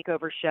home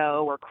makeover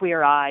show or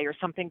Queer Eye or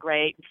something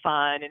great and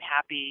fun and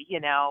happy, you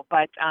know.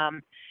 But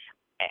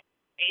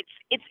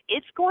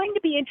It's going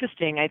to be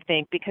interesting, I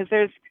think, because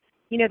there's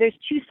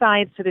two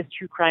sides to this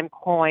true crime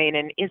coin,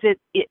 and is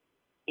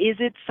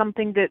it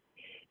something that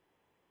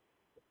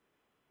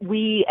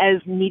we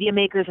as media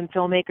makers and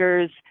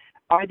filmmakers,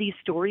 are these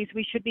stories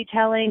we should be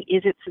telling?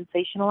 Is it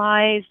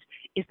sensationalized?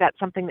 Is that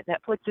something that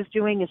Netflix is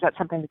doing? Is that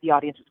something that the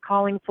audience is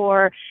calling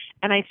for?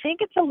 And I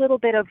think it's a little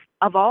bit of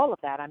all of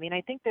that. I mean,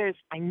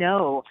 I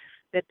know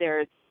that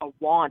there's a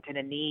want and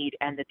a need,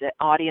 and that the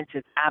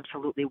audiences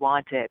absolutely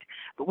want it.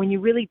 But when you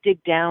really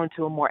dig down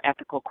to a more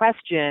ethical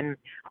question,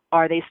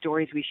 are they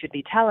stories we should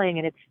be telling?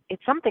 And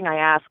it's something I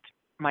asked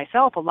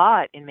myself a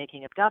lot in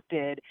making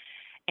Abducted.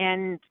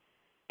 And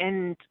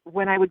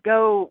when I would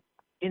go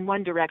in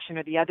one direction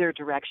or the other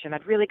direction,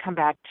 I'd really come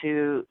back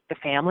to the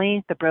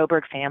family, the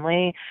Broberg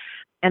family,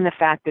 and the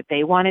fact that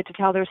they wanted to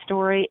tell their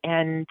story,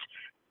 and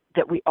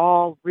that we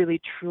all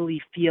really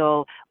truly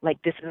feel like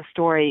this is a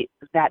story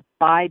that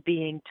by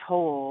being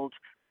told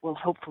will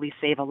hopefully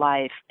save a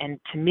life. And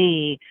to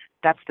me,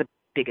 that's the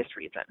biggest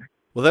reason.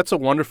 Well, that's a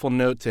wonderful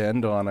note to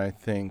end on, I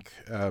think.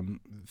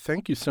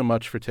 Thank you so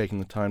much for taking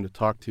the time to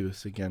talk to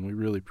us again. We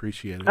really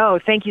appreciate it. Oh,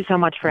 thank you so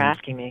much for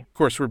asking me. Of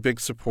course, we're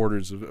big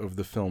supporters of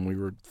the film. We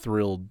were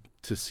thrilled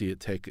to see it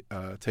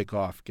take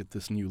off, get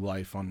this new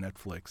life on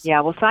Netflix. Yeah,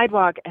 well,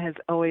 Sidewalk has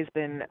always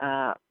been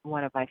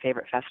one of my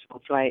favorite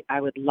festivals, so I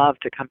would love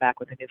to come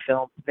back with a new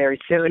film very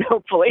soon,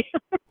 hopefully.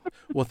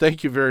 Well,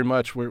 thank you very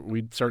much.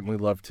 We'd certainly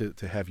love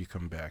to have you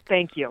come back.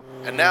 Thank you.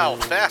 And now,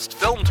 Fast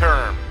Film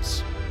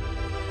Terms.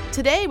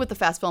 Today, with the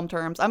Fast Film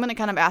Terms, I'm going to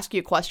kind of ask you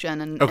a question,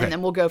 and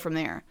then we'll go from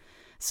there.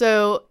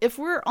 So if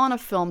we're on a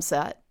film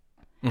set,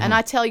 and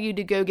I tell you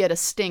to go get a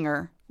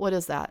stinger, what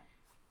is that?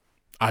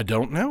 I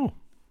don't know.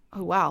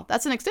 Oh, wow.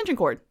 That's an extension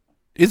cord.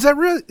 Is that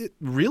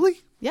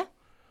really? Yeah.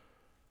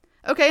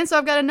 Okay, and so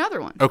I've got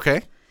another one.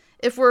 Okay.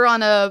 If we're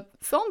on a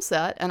film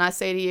set, and I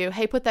say to you,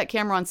 hey, put that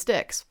camera on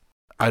sticks.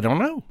 I don't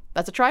know.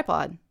 That's a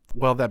tripod.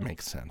 Well, that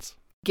makes sense.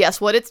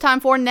 Guess what it's time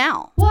for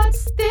now?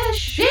 What's this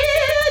shit?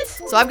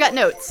 So I've got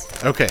notes.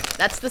 Okay.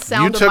 That's the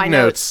sound of my notes. You took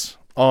notes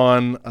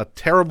on a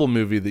terrible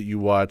movie that you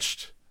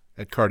watched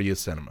at Cardia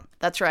Cinema.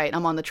 That's right.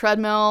 I'm on the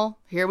treadmill.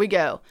 Here we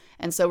go.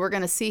 And so we're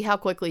going to see how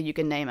quickly you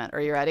can name it.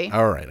 Are you ready?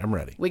 All right, I'm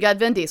ready. We got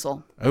Vin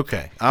Diesel.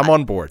 Okay, I'm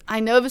on board.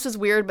 I know this is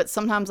weird, but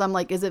sometimes I'm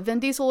like, is it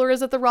Vin Diesel or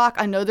is it The Rock?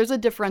 I know there's a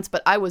difference,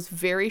 but I was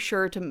very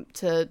sure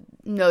to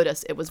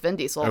notice it was Vin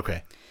Diesel.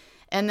 Okay.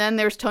 And then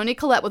there's Toni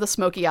Collette with a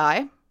smoky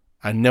eye.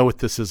 I know what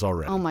this is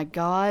already. Oh my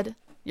God.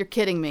 You're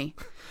kidding me.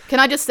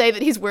 Can I just say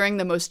that he's wearing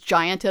the most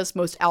giantest,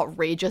 most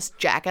outrageous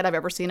jacket I've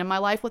ever seen in my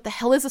life? What the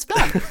hell is this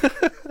film?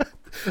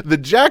 The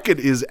jacket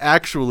is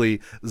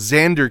actually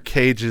Xander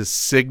Cage's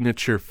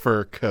signature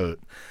fur coat.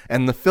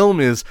 And the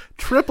film is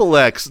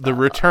X, The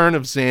Return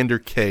of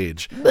Xander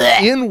Cage,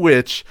 in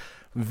which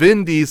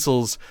Vin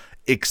Diesel's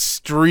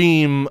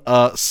extreme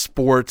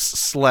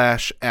sports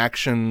 /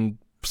 action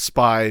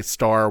spy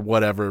star,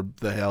 whatever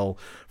the hell,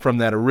 from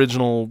that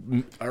original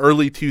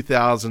early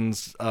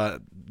 2000s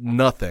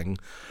nothing,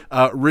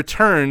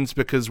 returns,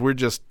 because we're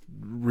just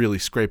really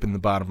scraping the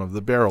bottom of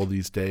the barrel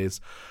these days,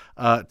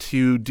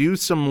 to do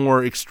some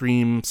more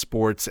extreme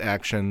sports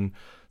action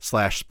 /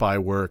 spy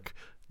work.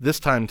 This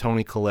time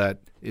Toni Collette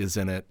is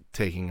in it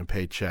taking a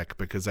paycheck,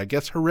 because I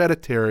guess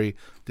Hereditary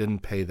didn't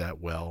pay that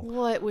well.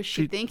 What was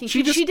she thinking?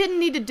 She didn't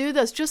need to do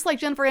this, just like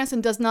Jennifer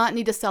Aniston does not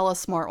need to sell us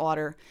smart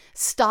water.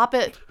 Stop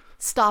it.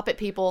 Stop it,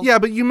 people. Yeah,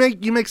 but you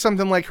make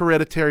something like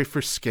Hereditary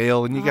for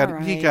scale, and you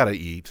gotta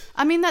eat.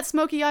 I mean, that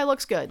smoky eye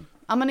looks good.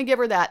 I'm gonna give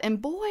her that.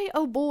 And boy,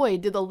 oh boy,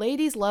 do the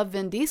ladies love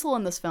Vin Diesel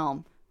in this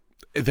film.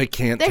 They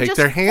can't They're take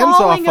their hands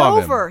off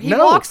over. of him. He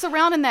walks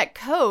around in that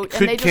coat,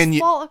 and they just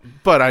fall.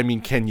 But I mean,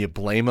 can you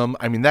blame him?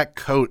 I mean, that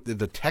coat,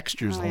 the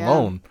textures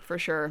alone, for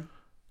sure.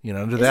 You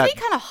know, Isn't he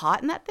kind of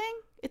hot in that thing?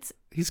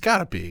 He's got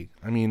to be.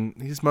 I mean,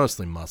 he's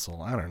mostly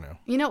muscle. I don't know.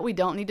 You know what we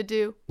don't need to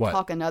do? What?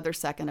 Talk another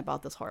second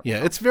about this horror.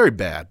 Yeah, it's very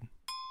bad.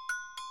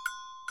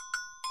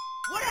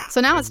 So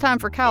now it's time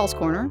for Kyle's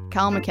Corner.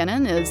 Kyle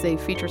McKinnon is the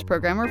features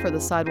programmer for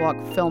the Sidewalk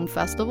Film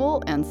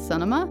Festival and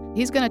Cinema.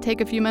 He's going to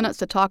take a few minutes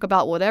to talk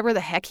about whatever the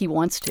heck he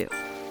wants to.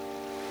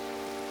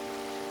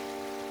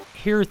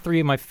 Here are 3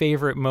 of my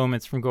favorite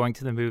moments from going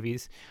to the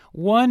movies.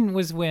 One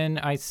was when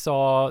I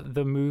saw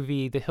the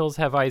movie The Hills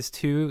Have Eyes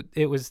 2.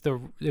 It was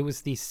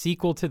the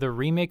sequel to the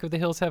remake of The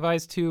Hills Have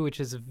Eyes 2, which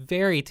is a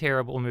very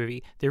terrible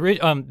movie.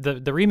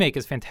 The remake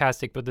is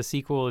fantastic, but the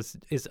sequel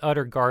is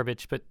utter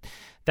garbage. But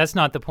that's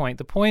not the point.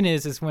 The point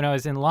is when I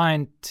was in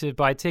line to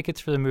buy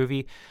tickets for the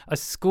movie, a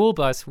school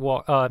bus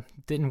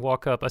didn't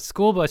walk up. A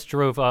school bus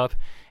drove up,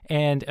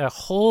 and a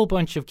whole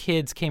bunch of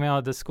kids came out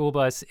of the school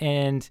bus,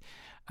 and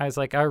I was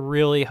like, I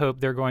really hope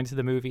they're going to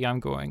the movie I'm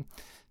going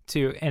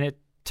to. And it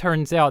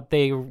turns out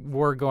they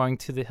were going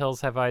to The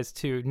Hills Have Eyes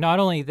too. Not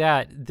only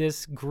that,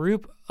 this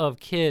group of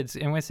kids,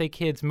 and when I say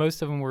kids,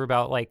 most of them were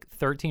about like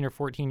 13 or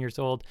 14 years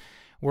old,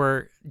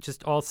 were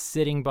just all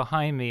sitting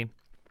behind me.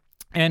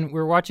 And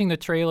we're watching the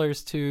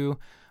trailers to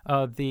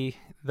the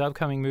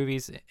upcoming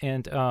movies,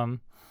 and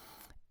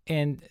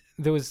and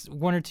there was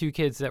one or two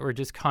kids that were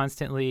just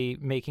constantly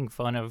making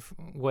fun of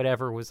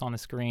whatever was on the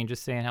screen,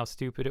 just saying how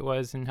stupid it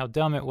was and how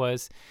dumb it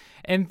was.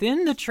 And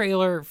then the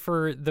trailer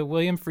for the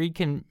William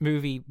Friedkin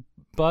movie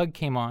Bug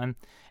came on.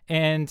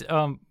 And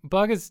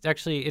Bug is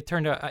actually, it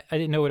turned out, I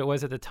didn't know what it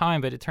was at the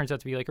time, but it turns out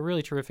to be like a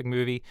really terrific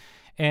movie,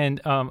 and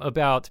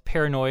about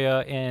paranoia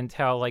and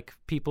how like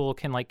people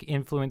can like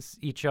influence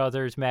each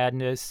other's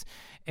madness.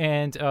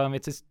 And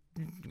it's this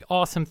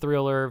awesome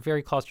thriller,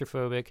 very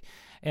claustrophobic.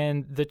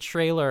 And the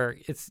trailer,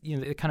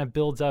 it kind of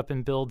builds up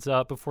and builds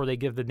up before they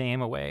give the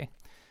name away.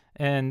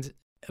 And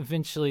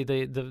eventually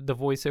the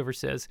voiceover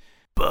says,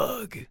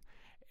 Bug.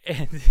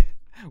 And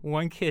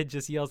one kid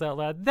just yells out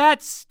loud,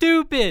 "That's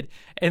stupid!"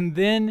 And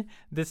then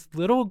this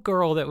little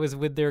girl that was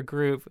with their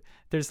group,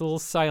 there's a little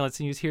silence,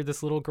 and you just hear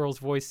this little girl's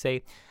voice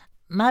say,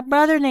 "My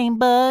brother named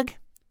Bug."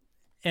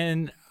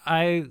 And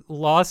I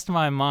lost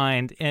my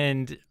mind,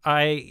 and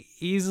I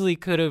easily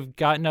could have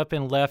gotten up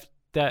and left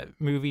that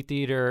movie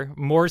theater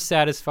more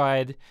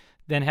satisfied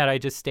than had I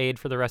just stayed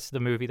for the rest of the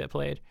movie that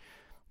played.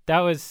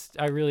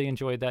 I really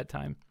enjoyed that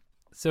time.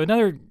 So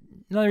another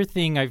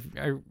thing I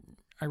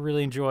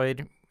really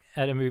enjoyed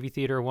at a movie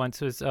theater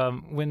once was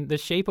when The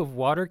Shape of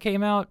Water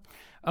came out.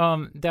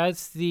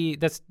 That's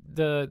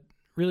the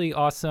really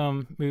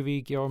awesome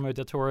movie Guillermo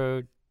del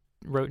Toro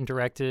wrote and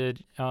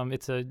directed.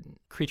 It's a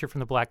Creature from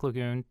the Black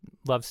Lagoon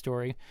love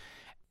story.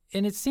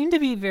 And it seemed to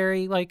be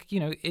very,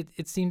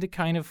 it seemed to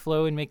kind of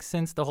flow and make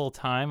sense the whole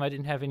time. I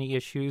didn't have any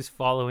issues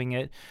following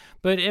it.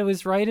 But it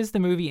was right as the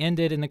movie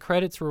ended and the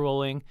credits were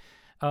rolling,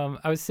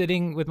 I was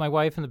sitting with my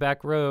wife in the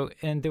back row,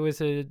 and there was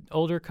an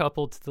older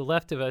couple to the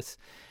left of us.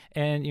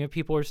 And,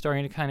 people were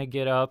starting to kind of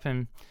get up,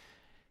 and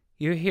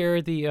you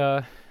hear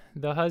the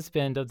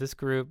husband of this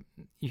group,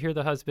 you hear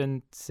the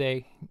husband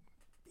say,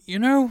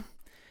 you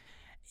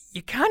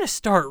kind of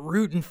start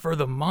rooting for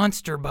the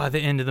monster by the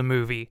end of the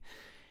movie.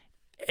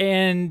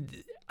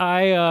 And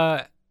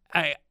I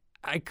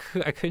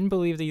couldn't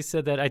believe that he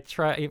said that.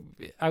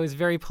 I was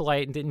very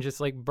polite and didn't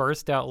just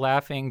burst out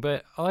laughing,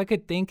 but all I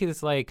could think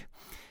is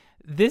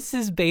this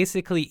is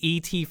basically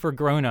E.T. for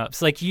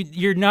grown-ups.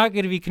 You're not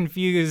going to be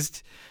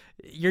confused.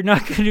 You're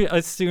not going to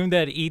assume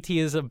that E.T.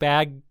 is a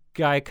bad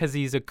guy because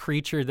he's a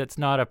creature that's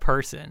not a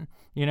person,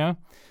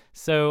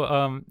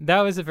 So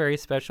that was a very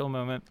special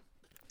moment.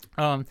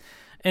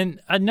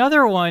 And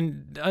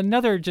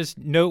another just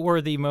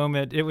noteworthy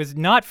moment, it was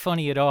not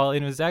funny at all,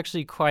 and it was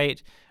actually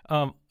quite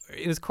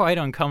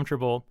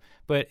uncomfortable,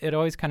 but it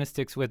always kind of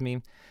sticks with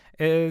me,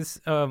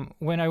 is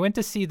when I went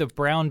to see The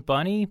Brown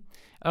Bunny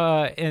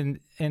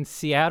in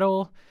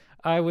Seattle.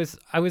 I was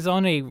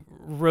on a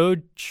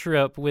road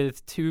trip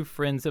with two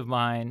friends of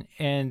mine,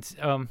 and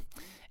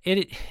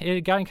it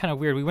had gotten kind of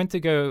weird. We went to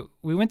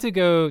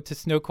go to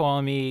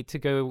Snoqualmie to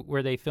go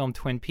where they filmed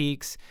Twin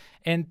Peaks,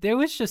 and there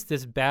was just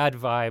this bad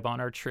vibe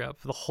on our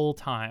trip the whole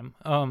time.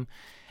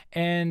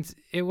 And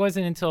it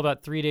wasn't until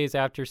about 3 days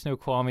after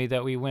Snoqualmie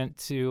that we went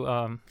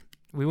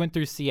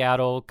through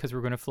Seattle because we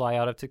were going to fly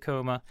out of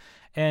Tacoma,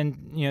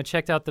 and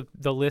checked out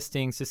the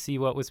listings to see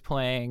what was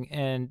playing,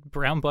 and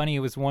Brown Bunny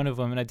was one of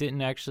them. And I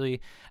didn't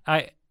actually,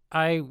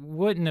 I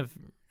wouldn't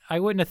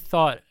have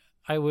thought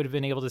I would have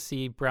been able to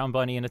see Brown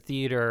Bunny in a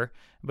theater,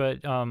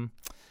 but and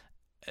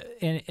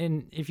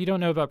if you don't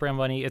know about Brown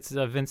Bunny, it's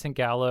a Vincent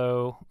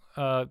Gallo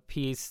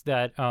piece.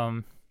 That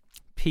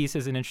piece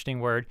is an interesting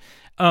word.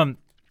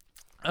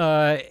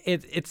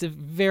 It's a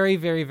very,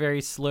 very,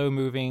 very slow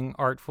moving,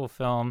 artful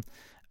film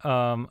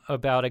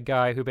about a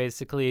guy who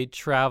basically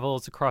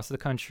travels across the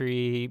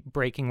country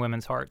breaking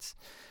women's hearts.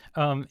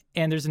 And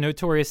there's a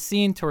notorious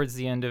scene towards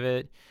the end of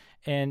it,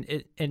 and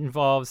it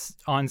involves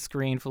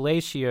on-screen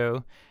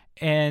fellatio.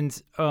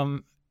 And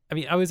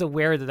I was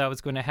aware that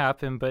was going to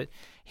happen, but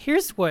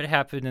here's what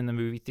happened in the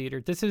movie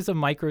theater. This is a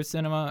micro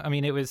cinema.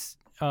 It was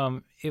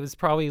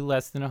probably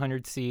less than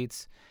 100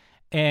 seats,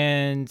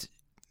 and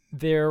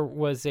there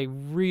was a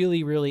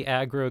really, really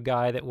aggro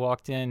guy that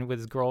walked in with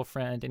his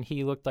girlfriend, and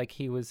he looked like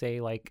he was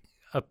a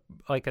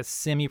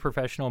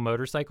semi-professional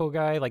motorcycle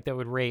guy, that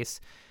would race,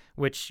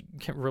 which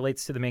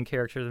relates to the main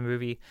character of the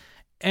movie.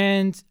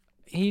 And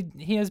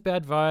he has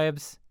bad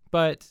vibes,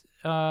 but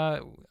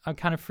I'm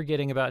kind of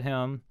forgetting about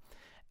him.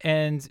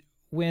 And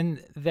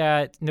when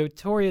that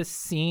notorious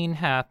scene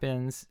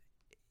happens,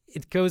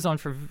 it goes on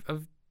for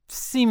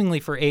seemingly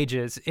for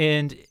ages,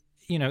 and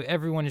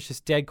everyone is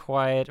just dead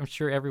quiet. I'm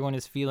sure everyone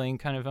is feeling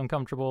kind of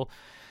uncomfortable.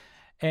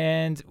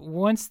 And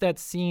once that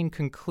scene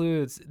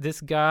concludes, this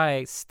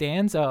guy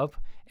stands up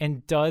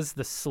and does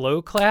the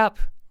slow clap,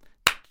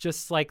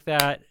 just like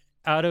that,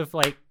 out of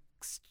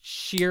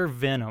sheer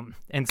venom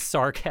and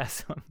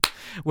sarcasm,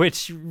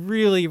 which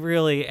really,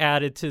 really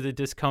added to the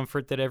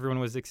discomfort that everyone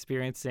was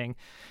experiencing.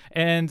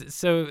 And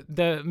so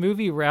the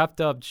movie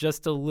wrapped up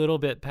just a little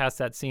bit past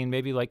that scene,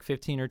 maybe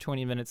 15 or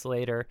 20 minutes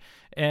later.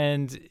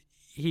 And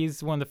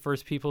he's one of the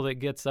first people that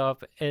gets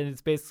up, and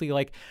it's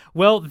basically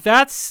well,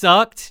 that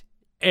sucked,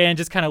 and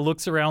just kind of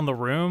looks around the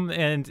room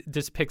and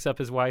just picks up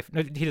his wife.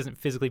 No, he doesn't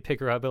physically pick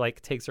her up,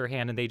 but takes her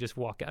hand, and they just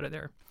walk out of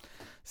there.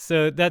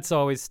 So that's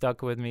always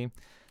stuck with me.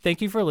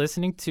 Thank you for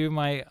listening to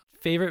my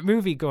favorite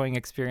movie-going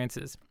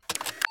experiences.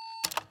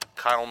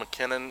 Kyle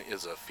McKinnon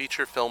is a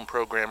feature film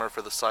programmer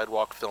for the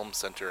Sidewalk Film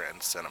Center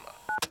and Cinema.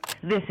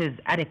 This is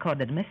a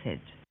recorded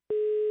message.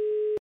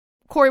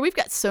 Corey, we've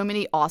got so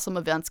many awesome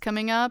events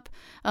coming up.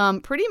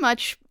 Pretty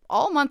much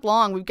all month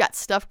long, we've got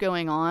stuff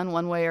going on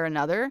one way or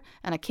another,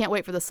 and I can't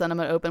wait for the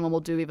cinema to open when we'll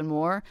do even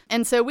more.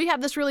 And so we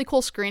have this really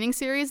cool screening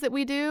series that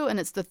we do, and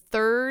it's the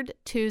third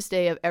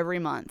Tuesday of every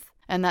month.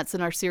 And that's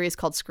in our series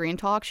called Screen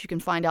Talks. You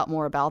can find out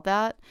more about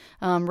that.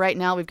 Right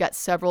now, we've got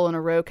several in a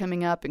row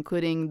coming up,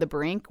 including The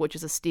Brink, which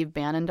is a Steve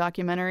Bannon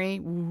documentary.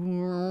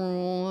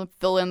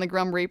 Fill in the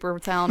Grim Reaper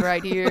sound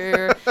right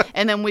here.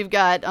 And then we've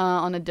got,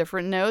 on a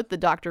different note, the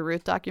Dr.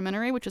 Ruth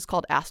documentary, which is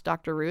called Ask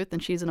Dr. Ruth,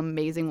 and she's an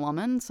amazing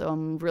woman, so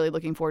I'm really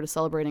looking forward to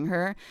celebrating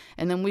her.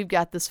 And then we've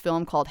got this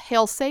film called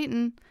Hail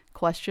Satan, ?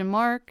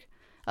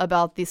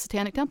 About the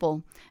Satanic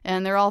Temple.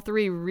 And they're all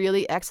three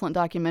really excellent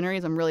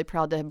documentaries. I'm really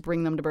proud to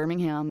bring them to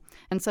Birmingham.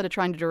 Instead of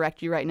trying to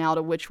direct you right now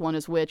to which one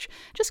is which,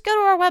 just go to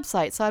our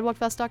website,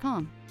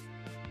 sidewalkfest.com.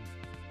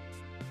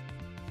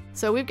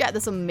 So we've got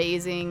this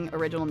amazing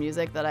original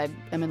music that I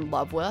am in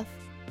love with.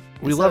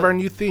 We love our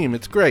new theme.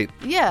 It's great.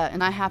 Yeah,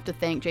 and I have to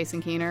thank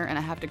Jason Keener, and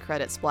I have to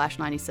credit Splash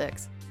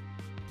 96.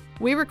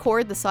 We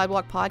record the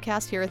Sidewalk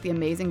Podcast here at the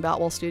amazing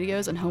Boutwell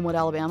Studios in Homewood,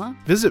 Alabama.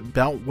 Visit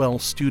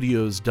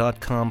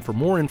boutwellstudios.com for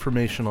more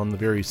information on the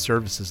various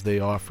services they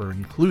offer,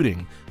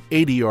 including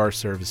ADR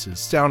services,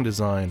 sound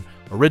design,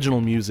 original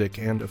music,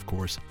 and, of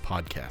course,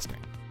 podcasting.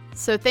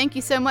 So thank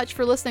you so much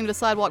for listening to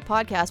Sidewalk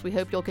Podcast. We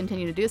hope you'll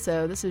continue to do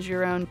so. This is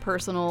your own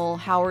personal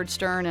Howard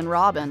Stern and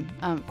Robin.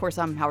 Of course,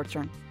 I'm Howard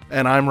Stern.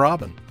 And I'm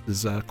Robin.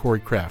 This is Corey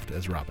Kraft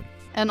as Robin.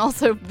 And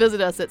also visit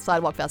us at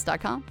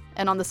sidewalkfest.com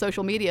and on the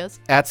social medias.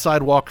 At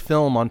Sidewalk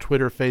Film on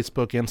Twitter,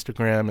 Facebook,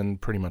 Instagram,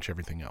 and pretty much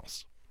everything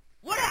else.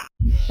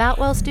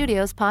 Boutwell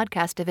Studios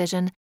Podcast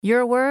Division.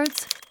 Your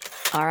words,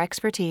 our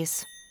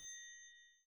expertise.